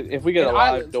we get a live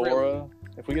Islands, Dora, really.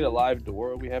 if we get a live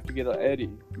Dora, we have to get an Eddie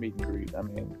meet and greet. I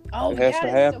mean, Oh, it has yes, to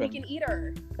happen. so we can eat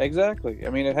her. Exactly. I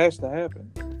mean, it has to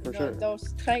happen for sure.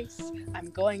 Those face, I'm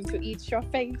going to eat your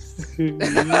face.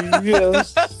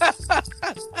 Yes.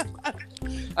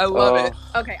 I love it.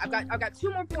 Okay, I've got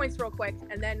 2 more points real quick,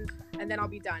 and then I'll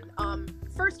be done.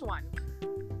 First one,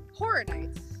 Horror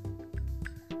Nights.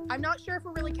 I'm not sure if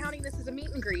we're really counting this as a meet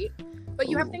and greet, but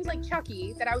you have things like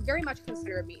Chucky that I would very much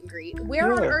consider a meet and greet.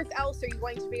 Where on Yeah. earth else are you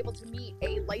going to be able to meet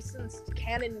a licensed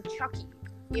canon Chucky?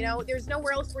 There's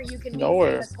nowhere else where you can meet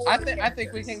Nowhere. famous horror I think we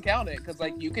characters. can count it because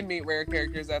you can meet rare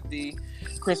characters at the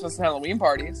Christmas and Halloween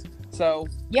parties. So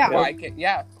Yeah. I think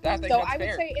So that's I would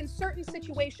fair. say in certain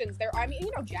situations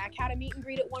Jack had a meet and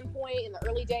greet at one point in the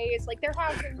early days. There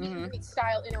have been meet and greet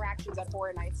style interactions at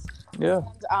Horror Nights. Yeah.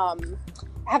 And,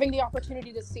 having the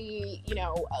opportunity to see,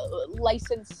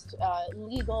 licensed,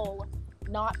 legal,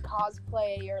 not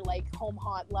cosplay or home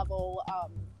haunt level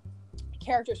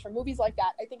characters from movies like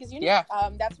that, I think is unique. Yeah.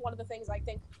 That's one of the things I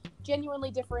think genuinely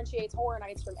differentiates Horror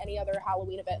Nights from any other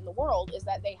Halloween event in the world, is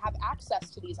that they have access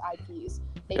to these IPs.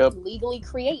 They can legally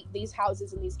create these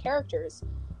houses and these characters.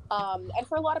 And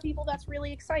for a lot of people, that's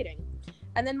really exciting.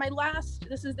 And then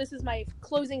this is my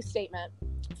closing statement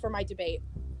for my debate.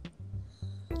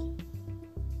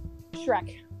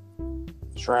 Shrek.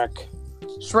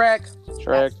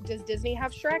 Does Disney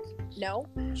have Shrek? No.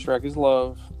 Shrek is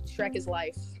love. Shrek is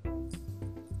life.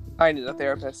 I need a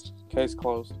therapist. Case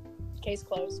closed. Case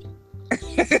closed.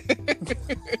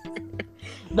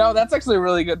 No, that's actually a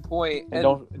really good point. And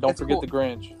don't it's forget cool. the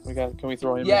Grinch. Can we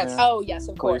throw him Yes. in there? Oh yes,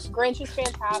 of course. Please. Grinch is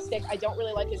fantastic. I don't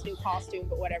really like his new costume,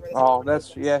 but whatever.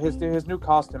 His new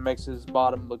costume makes his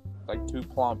bottom look too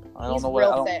plump. I don't He's know what.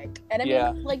 real thick. And I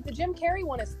Yeah. mean, the Jim Carrey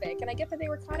one is thick, and I get that they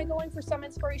were kind of going for some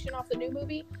inspiration off the new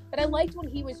movie, but I liked when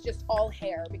he was just all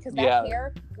hair, because that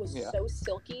hair was so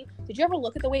silky. Did you ever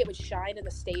look at the way it would shine in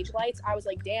the stage lights? I was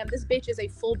like, damn, this bitch is a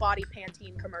full body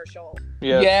Pantene commercial.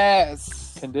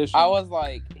 Yes. Condition. I was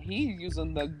like, he's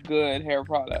using the good hair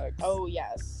products. Oh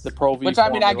yes. The Pro V. Which I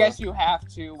mean, I formula. guess you have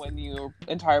to when your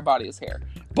entire body is hair.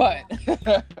 But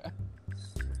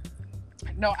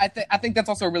no, I think that's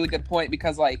also a really good point,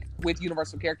 because with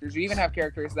Universal characters, you even have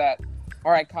characters that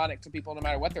are iconic to people no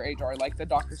matter what their age are, like the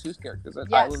Dr. Seuss characters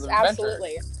at Islands Yes, of Adventure.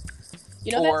 absolutely.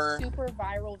 You know that super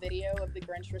viral video of the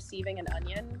Grinch receiving an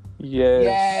onion?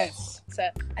 Yes.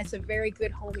 It's a very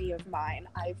good homie of mine.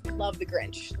 I love the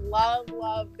Grinch. Love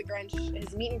the Grinch.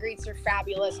 His meet and greets are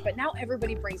fabulous, but now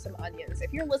everybody brings some onions.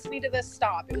 If you're listening to this,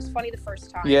 stop. It was funny the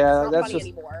first time. Yeah, it's not funny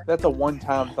anymore. That's a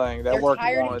one-time thing. That They're worked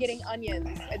tired once. of getting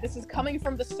onions. This is coming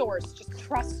from the source. Just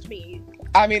trust me.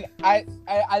 I mean, I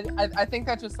think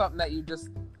that's just something that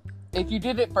if you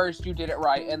did it first, you did it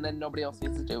right, and then nobody else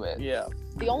needs to do it. Yeah.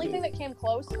 The only thing that came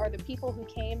close are the people who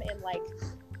came in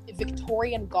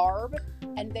Victorian garb,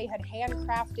 and they had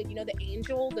handcrafted, the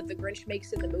angel that the Grinch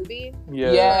makes in the movie.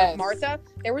 Yeah. Yes. Martha.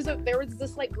 There was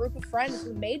this group of friends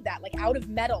who made that out of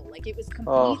metal. It was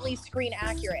completely screen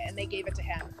accurate, and they gave it to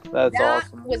him. That's that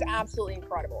awesome. was absolutely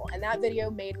incredible, and that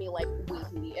video made me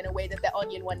weepy in a way that the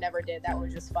onion one never did. That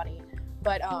was just funny.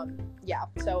 But yeah,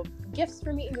 so gifts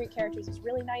for meet and greet characters is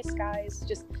really nice, guys.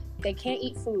 Just they can't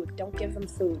eat food. Don't give them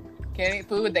food. Can't eat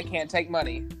food, they can't take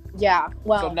money. Yeah,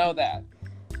 well, So know that.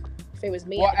 if it was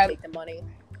me, Well, I'd take the money.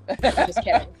 I'm just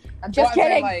kidding. I'm just Well,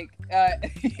 kidding. I'm saying,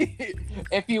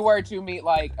 if you were to meet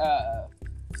Scrooge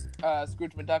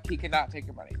McDuck, he cannot take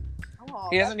your money. Oh,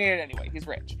 He doesn't need it anyway. He's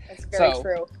rich. That's very So,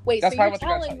 true. Wait, that's so probably you're what they're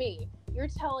gonna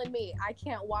telling me I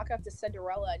can't walk up to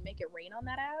Cinderella and make it rain on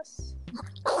that ass?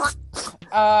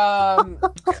 I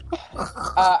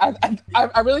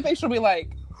really think she'll be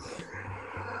like,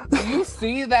 do you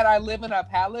see that I live in a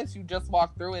palace? You just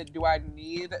walked through it. Do I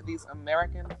need these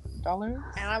American dollars?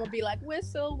 And I'm gonna be like,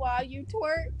 whistle while you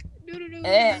twerk.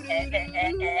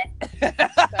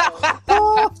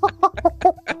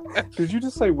 Did you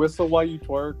just say whistle while you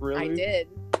twerk? Really? I did.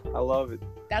 I love it.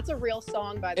 That's a real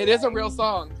song, by the way. It is a real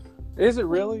song. Is it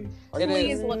really? Are you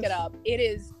Please serious? look it up. It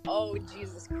is. Oh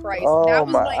Jesus Christ! Oh, that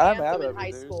was my- my I'm out anthem in of it,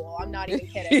 high dude. school. I'm not even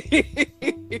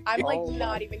kidding. I'm like Oh my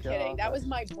not even kidding. God. That was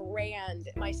my brand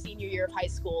my senior year of high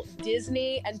school.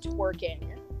 Disney and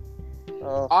twerking.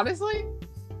 Honestly,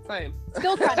 same.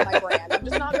 Still kind of my brand. I'm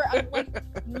just not very, I'm like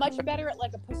much better at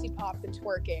like a pussy pop than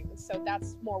twerking. So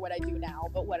that's more what I do now,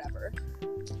 but whatever.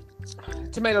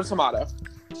 Tomato, tomato.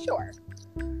 Sure.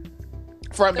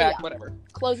 Front, So, back, yeah. whatever.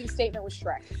 Closing statement was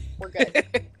Shrek. We're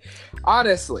good.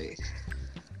 Honestly,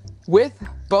 with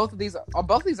both these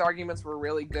arguments were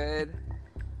really good,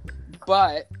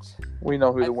 but We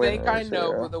know who I the winner think is. I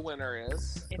know here. who the winner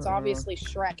is. It's Mhm. obviously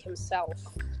Shrek himself.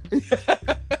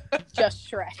 Just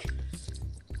Shrek.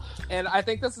 And I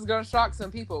think this is going to shock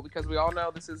some people because we all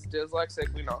know this is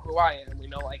dyslexic. We know who I am. We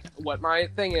know like what my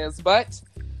thing is. But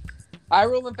I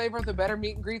rule in favor of the better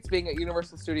meet and greets being at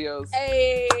Universal Studios.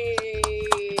 Hey.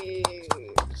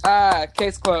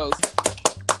 Case closed.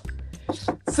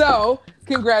 So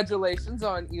congratulations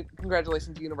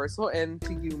to Universal and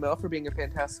to you, Mel, for being a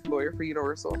fantastic lawyer for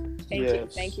Universal. Thank you.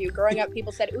 Yes. Thank you. Growing up,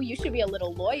 people said, "Ooh, you should be a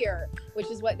little lawyer," which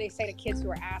is what they say to kids who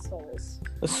are assholes.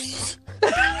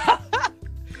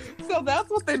 So that's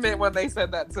what they meant when they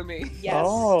said that to me. Yes.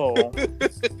 Oh.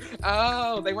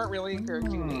 Oh, they weren't really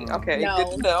encouraging me. Okay, No.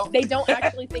 good to know. They don't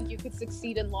actually think you could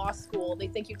succeed in law school. They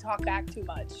think you talk back too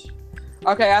much.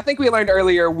 Okay, I think we learned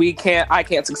earlier I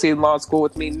can't succeed in law school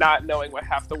with me not knowing what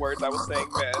half the words I was saying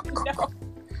meant.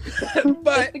 No.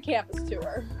 But Just the campus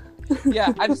tour.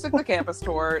 yeah, I just took the campus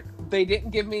tour. They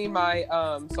didn't give me my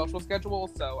social schedule,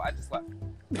 so I just left.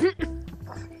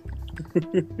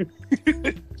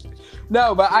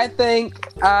 No, but I think,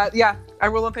 I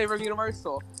rule in favor of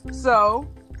Universal. So,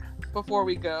 before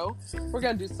we go, we're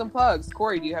going to do some plugs.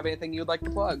 Corey, do you have anything you'd like to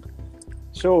plug?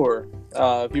 Sure.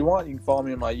 If you want, you can follow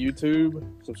me on my YouTube.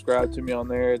 Subscribe to me on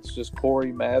there. It's just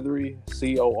Corey Mathery,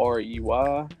 CoreyMathery.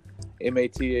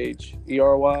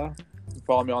 You can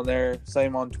follow me on there.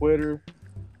 Same on Twitter.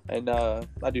 And I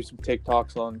do some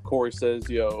TikToks on Corey Says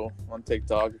Yo on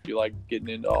TikTok if you like getting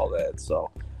into all that. So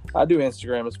I do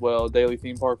Instagram as well, daily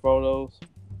theme park photos.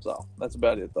 So that's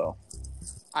about it, though.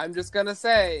 I'm just going to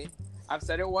say, I've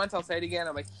said it once, I'll say it again.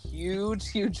 I'm a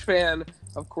huge fan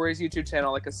of Corey's YouTube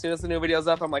channel. Like, as soon as the new video's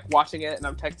up, I'm like watching it and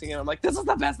I'm texting him. I'm like, this is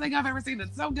the best thing I've ever seen.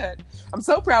 It's so good. I'm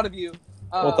so proud of you.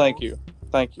 Well, thank you.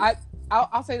 Thank you.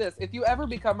 I'll say this. If you ever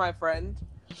become my friend,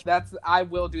 I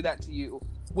will do that to you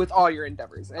with all your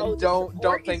endeavors. And the don't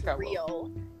support think is I will.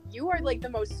 real. You are like the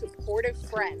most supportive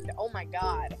friend. Oh my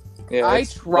god. Yeah, I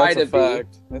try that's to a be.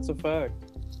 fact. That's a fact.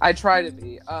 I try to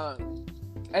be.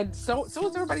 And so is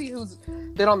everybody who's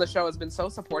been on the show has been so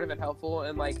supportive and helpful.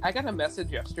 And like, I got a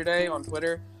message yesterday on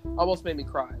Twitter, almost made me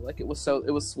cry. Like, it was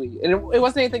sweet, and it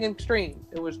wasn't anything extreme.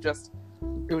 It was just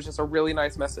a really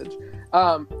nice message.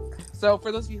 So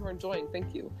for those of you who are enjoying,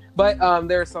 thank you. But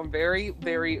there are some very,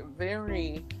 very,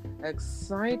 very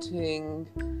exciting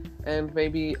and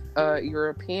maybe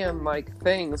European like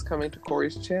things coming to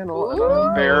Corey's channel, and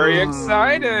I'm very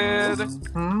excited.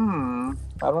 I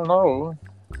don't know.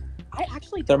 I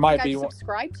actually There don't might think be I've one-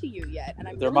 subscribed to you yet, and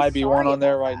I'm There really might be one sorry on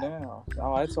there about right that. now.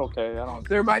 Oh, it's okay. I don't.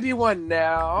 There might be one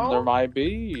now. There might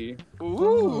be. Ooh.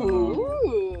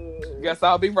 Ooh. Guess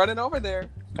I'll be running over there.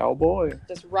 Oh boy.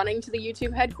 Just running to the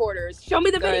YouTube headquarters. Show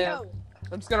me the I video.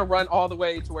 I'm just gonna run all the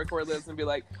way to where Corey lives and be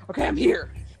like, okay, I'm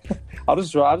here. I'll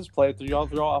just play it through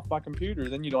y'all off my computer.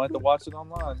 Then you don't have to watch it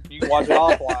online. You can watch it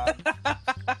offline.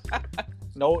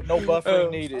 No buffering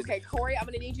needed. Okay, Corey, I'm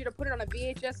gonna need you to put it on a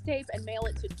VHS tape and mail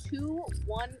it to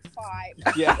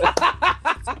 215. Yeah.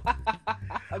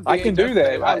 I can do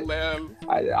that. I live.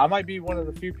 I might be one of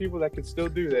the few people that can still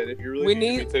do that if you really We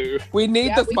need me to. We need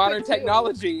Yeah, this we modern could too.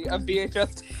 technology of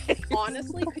VHS.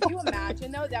 Honestly, could you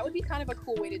imagine though? That would be kind of a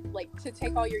cool way to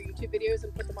take all your YouTube videos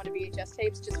and put them on VHS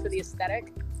tapes just for the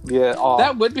aesthetic. Yeah.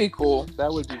 That would be cool.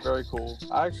 That would be very cool.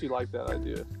 I actually like that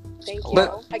idea. Thank you.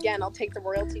 But- Again, I'll take the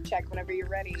royalty check whenever you're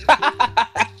ready.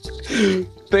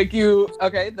 Thank you.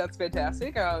 Okay, that's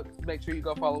fantastic. Make sure you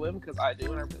go follow him because I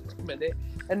do, and I really recommend it.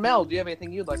 And Mel, do you have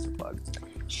anything you'd like to plug?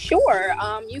 Sure.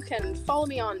 You can follow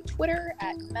me on Twitter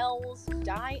at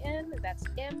MelsDiein. That's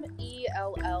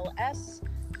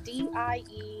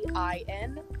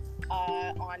MELLSDIEIN.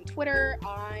 On Twitter,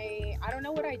 I don't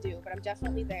know what I do, but I'm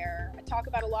definitely there. I talk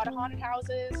about a lot of haunted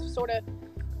houses. Sort of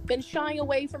been shying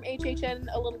away from HHN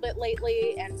a little bit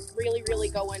lately, and really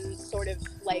going sort of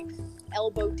like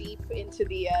elbow deep into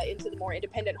the more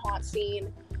independent haunt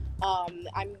scene. I'm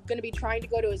going to be trying to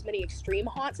go to as many extreme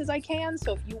haunts as I can.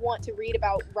 So if you want to read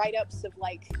about write-ups of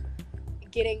like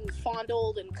getting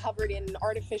fondled and covered in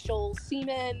artificial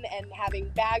semen and having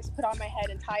bags put on my head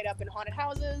and tied up in haunted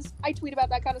houses. I tweet about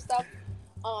that kind of stuff.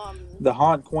 The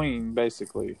haunt queen,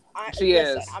 basically. She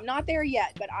is. I'm not there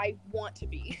yet, but I want to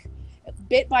be.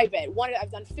 Bit by bit.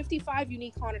 I've done 55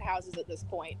 unique haunted houses at this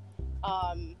point.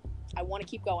 I want to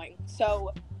keep going.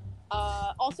 So,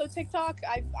 also TikTok.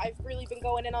 I've really been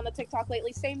going in on the TikTok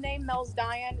lately. Same name, Mel's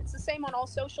Diane. It's the same on all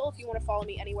social. If you want to follow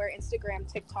me anywhere, Instagram,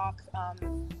 TikTok,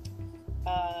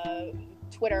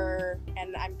 Twitter,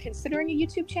 and I'm considering a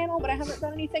YouTube channel, but I haven't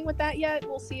done anything with that yet.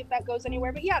 We'll see if that goes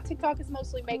anywhere. But yeah, TikTok is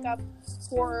mostly makeup,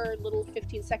 horror, little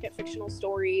 15-second fictional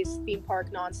stories, theme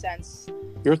park nonsense.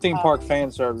 Your theme park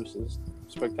fan service is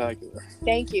spectacular.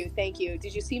 Thank you.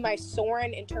 Did you see my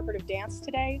Soren interpretive dance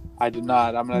today? I did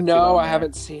not. I'm gonna. No, I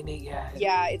haven't seen it yet.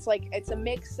 Yeah, it's a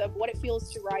mix of what it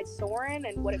feels to ride Soren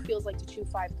and what it feels like to chew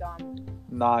 5 gum.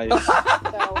 Nice.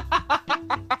 So,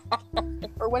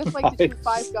 or what it's like to chew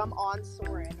 5 gum on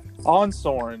Soren. On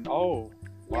Soren. Oh,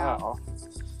 Yeah. wow.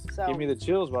 So Give me the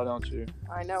chills, why don't you?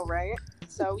 I know, right?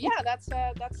 So yeah, that's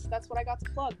what I got to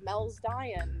plug. Mel's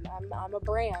Diane. I'm a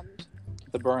brand.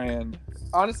 The brand.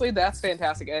 Honestly, that's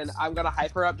fantastic, and I'm gonna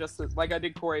hype her up just like I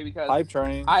did Corey because Hype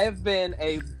train. I have been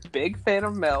a big fan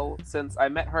of Mel since I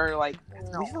met her. Like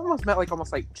we've almost met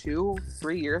almost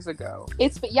 2-3 years ago.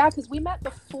 Because we met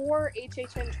before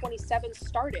HHN 27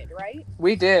 started, right?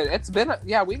 We did. It's been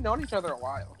we've known each other a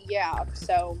while. Yeah,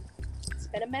 so it's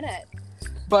been a minute.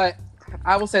 But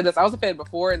I will say this: I was a fan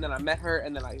before, and then I met her,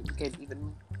 and then I became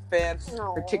even a fan.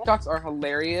 Her TikToks are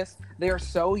hilarious. They are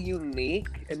so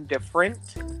unique and different.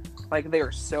 Like they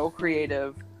are so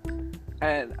creative,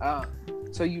 and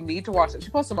so you need to watch it. She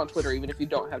posts them on Twitter, even if you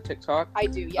don't have TikTok. I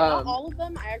do, yeah. Not all of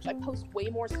them. I post way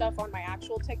more stuff on my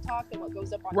actual TikTok than what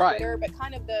goes up on Twitter. But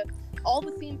kind of all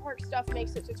the theme park stuff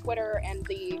makes it to Twitter, and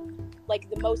the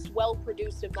most well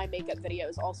produced of my makeup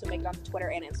videos also make it onto Twitter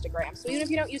and Instagram. So even if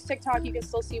you don't use TikTok, you can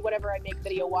still see whatever I make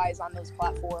video wise on those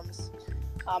platforms.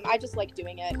 I just like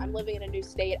doing it. I'm living in a new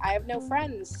state. I have no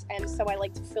friends, and so I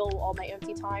like to fill all my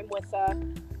empty time with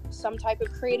some type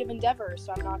of creative endeavor,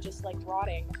 so I'm not just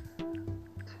rotting.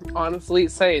 Honestly,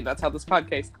 same. That's how this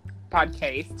podcast.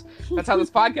 That's how this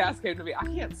podcast came to be. I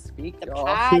can't speak. The y'all.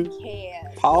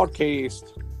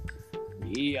 Podcast.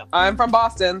 Yeah. I'm from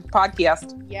Boston.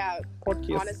 Podcast. Yeah.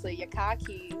 Podcast. Honestly, your car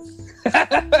keys.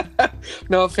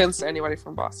 No offense to anybody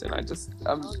from Boston.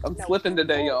 I'm flipping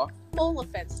today, y'all. Full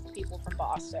offense to people from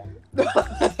Boston.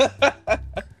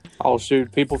 Oh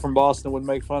shoot, people from Boston would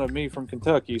make fun of me from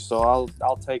Kentucky, so I'll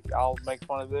make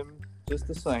fun of them just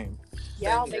the same.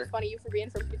 Yeah, I'll make fun of you for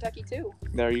being from Kentucky too.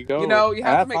 There you go. You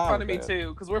have to make fun of me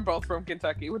too, because we're both from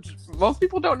Kentucky, which most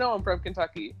people don't know I'm from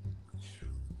Kentucky.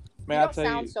 You don't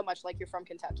sound so much like you're from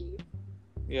Kentucky.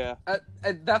 Yeah.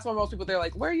 That's why most people, they're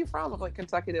like, where are you from? I'm like,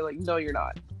 Kentucky. They're like, no, you're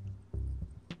not.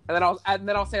 And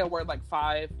then I'll say a word like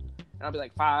 5, and I'll be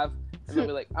like 5, and they'll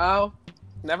be like, oh,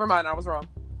 never mind, I was wrong.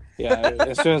 Yeah,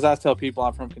 as soon as I tell people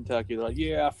I'm from Kentucky, they're like,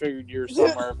 yeah, I figured you're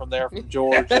somewhere from there, from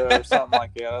Georgia or something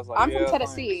like that. I was like, I'm from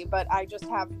Tennessee, but I just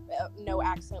have no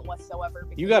accent whatsoever.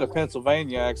 You got a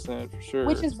Pennsylvania accent for sure.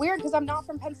 Which is weird because I'm not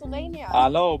from Pennsylvania. I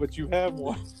know, but you have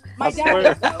one. My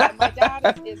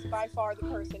dad is by far the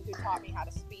person who taught me how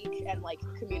to speak and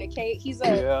communicate. He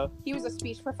was a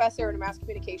speech professor and a mass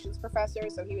communications professor,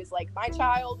 so he was like, my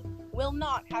child will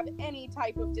not have any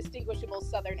type of distinguishable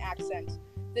Southern accent.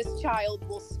 This child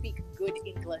will speak good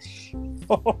English.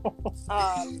 So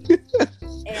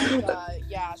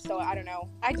I don't know.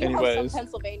 I do have some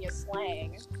Pennsylvania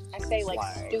slang. I say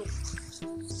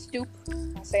stoop.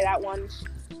 I say that one.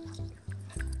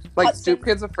 Like stoop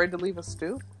kids afraid to leave a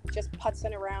stoop? Just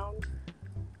putzing around.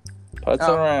 Putzing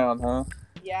around, huh?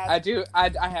 Yeah. I do. I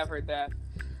have heard that.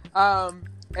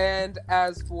 And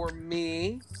as for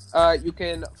me, you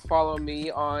can follow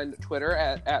me on Twitter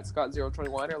at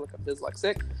Scott021 or look up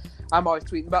Dyslexic. I'm always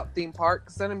tweeting about theme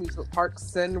parks and amusement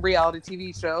parks and reality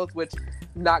TV shows, which,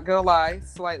 not gonna lie,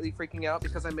 slightly freaking out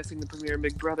because I'm missing the premiere of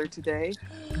Big Brother today.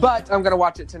 But I'm gonna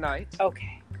watch it tonight.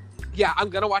 Okay. Yeah, I'm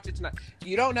gonna watch it tonight.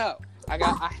 You don't know. I'm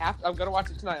gonna watch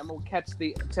it tonight. I'm gonna catch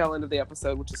the tail end of the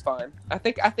episode, which is fine. I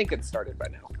think it started by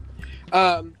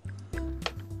now.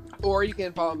 Or you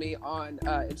can follow me on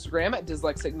Instagram at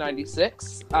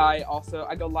Dyslexic96.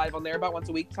 I go live on there about once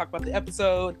a week to talk about the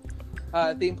episode,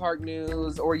 theme park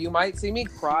news, or you might see me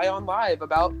cry on live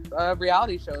about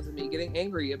reality shows and me getting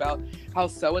angry about how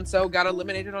so-and-so got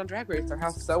eliminated on Drag Race or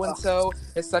how so-and-so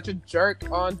is such a jerk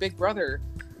on Big Brother.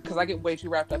 Because I get way too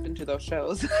wrapped up into those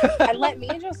shows. And let me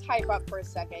just hype up for a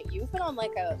second. You've been on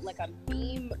like a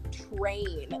meme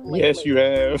train lately. Yes, you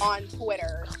have. On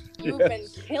Twitter. You've been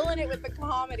killing it with the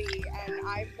comedy, and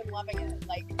I've been loving it.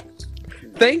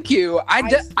 Thank you. I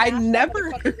smashed that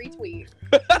never motherfucking retweet.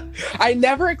 I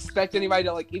never expect anybody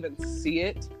to like even see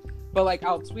it, but like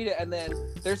I'll tweet it, and then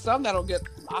there's some that'll get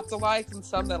lots of likes and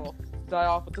some that'll die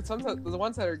off. But the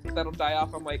ones that'll die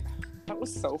off, I'm like, that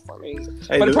was so funny.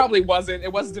 Hey, But it probably wasn't.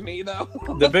 It was to me though.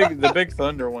 the big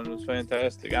Thunder one was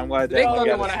fantastic. I'm glad that Big one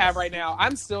Thunder got one us- I have right now.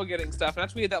 I'm still getting stuff, and I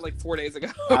tweeted that like 4 days ago.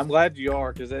 I'm glad you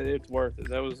are because it's worth it.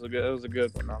 That was a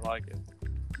good one. I like it.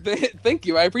 Thank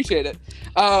you. I appreciate it.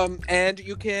 And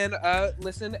you can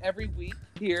listen every week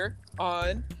here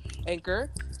on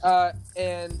Anchor.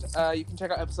 And you can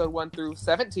check out episode 1 through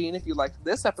 17 if you liked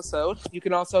this episode. You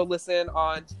can also listen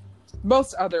on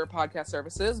most other podcast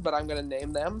services, but I'm going to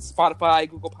name them: Spotify,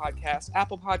 Google Podcast,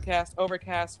 Apple Podcast,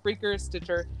 Overcast, Spreaker,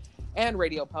 Stitcher, and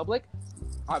Radio Public.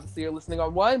 Obviously, you're listening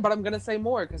on one, but I'm going to say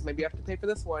more because maybe you have to pay for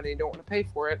this one and you don't want to pay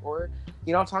for it, or,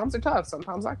 you know, times are tough.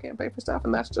 Sometimes I can't pay for stuff,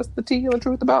 and that's just the tea and the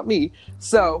truth about me.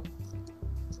 So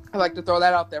I like to throw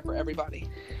that out there for everybody.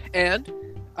 And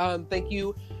thank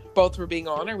you both for being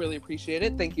on. I really appreciate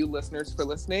it. Thank you, listeners, for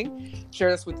listening.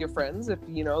 Share this with your friends if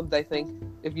you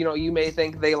know you may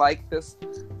think they like this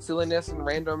silliness and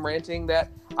random ranting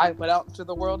that I put out to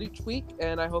the world each week.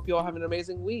 And I hope you all have an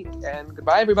amazing week. And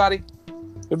goodbye, everybody.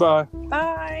 Goodbye.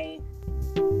 Bye.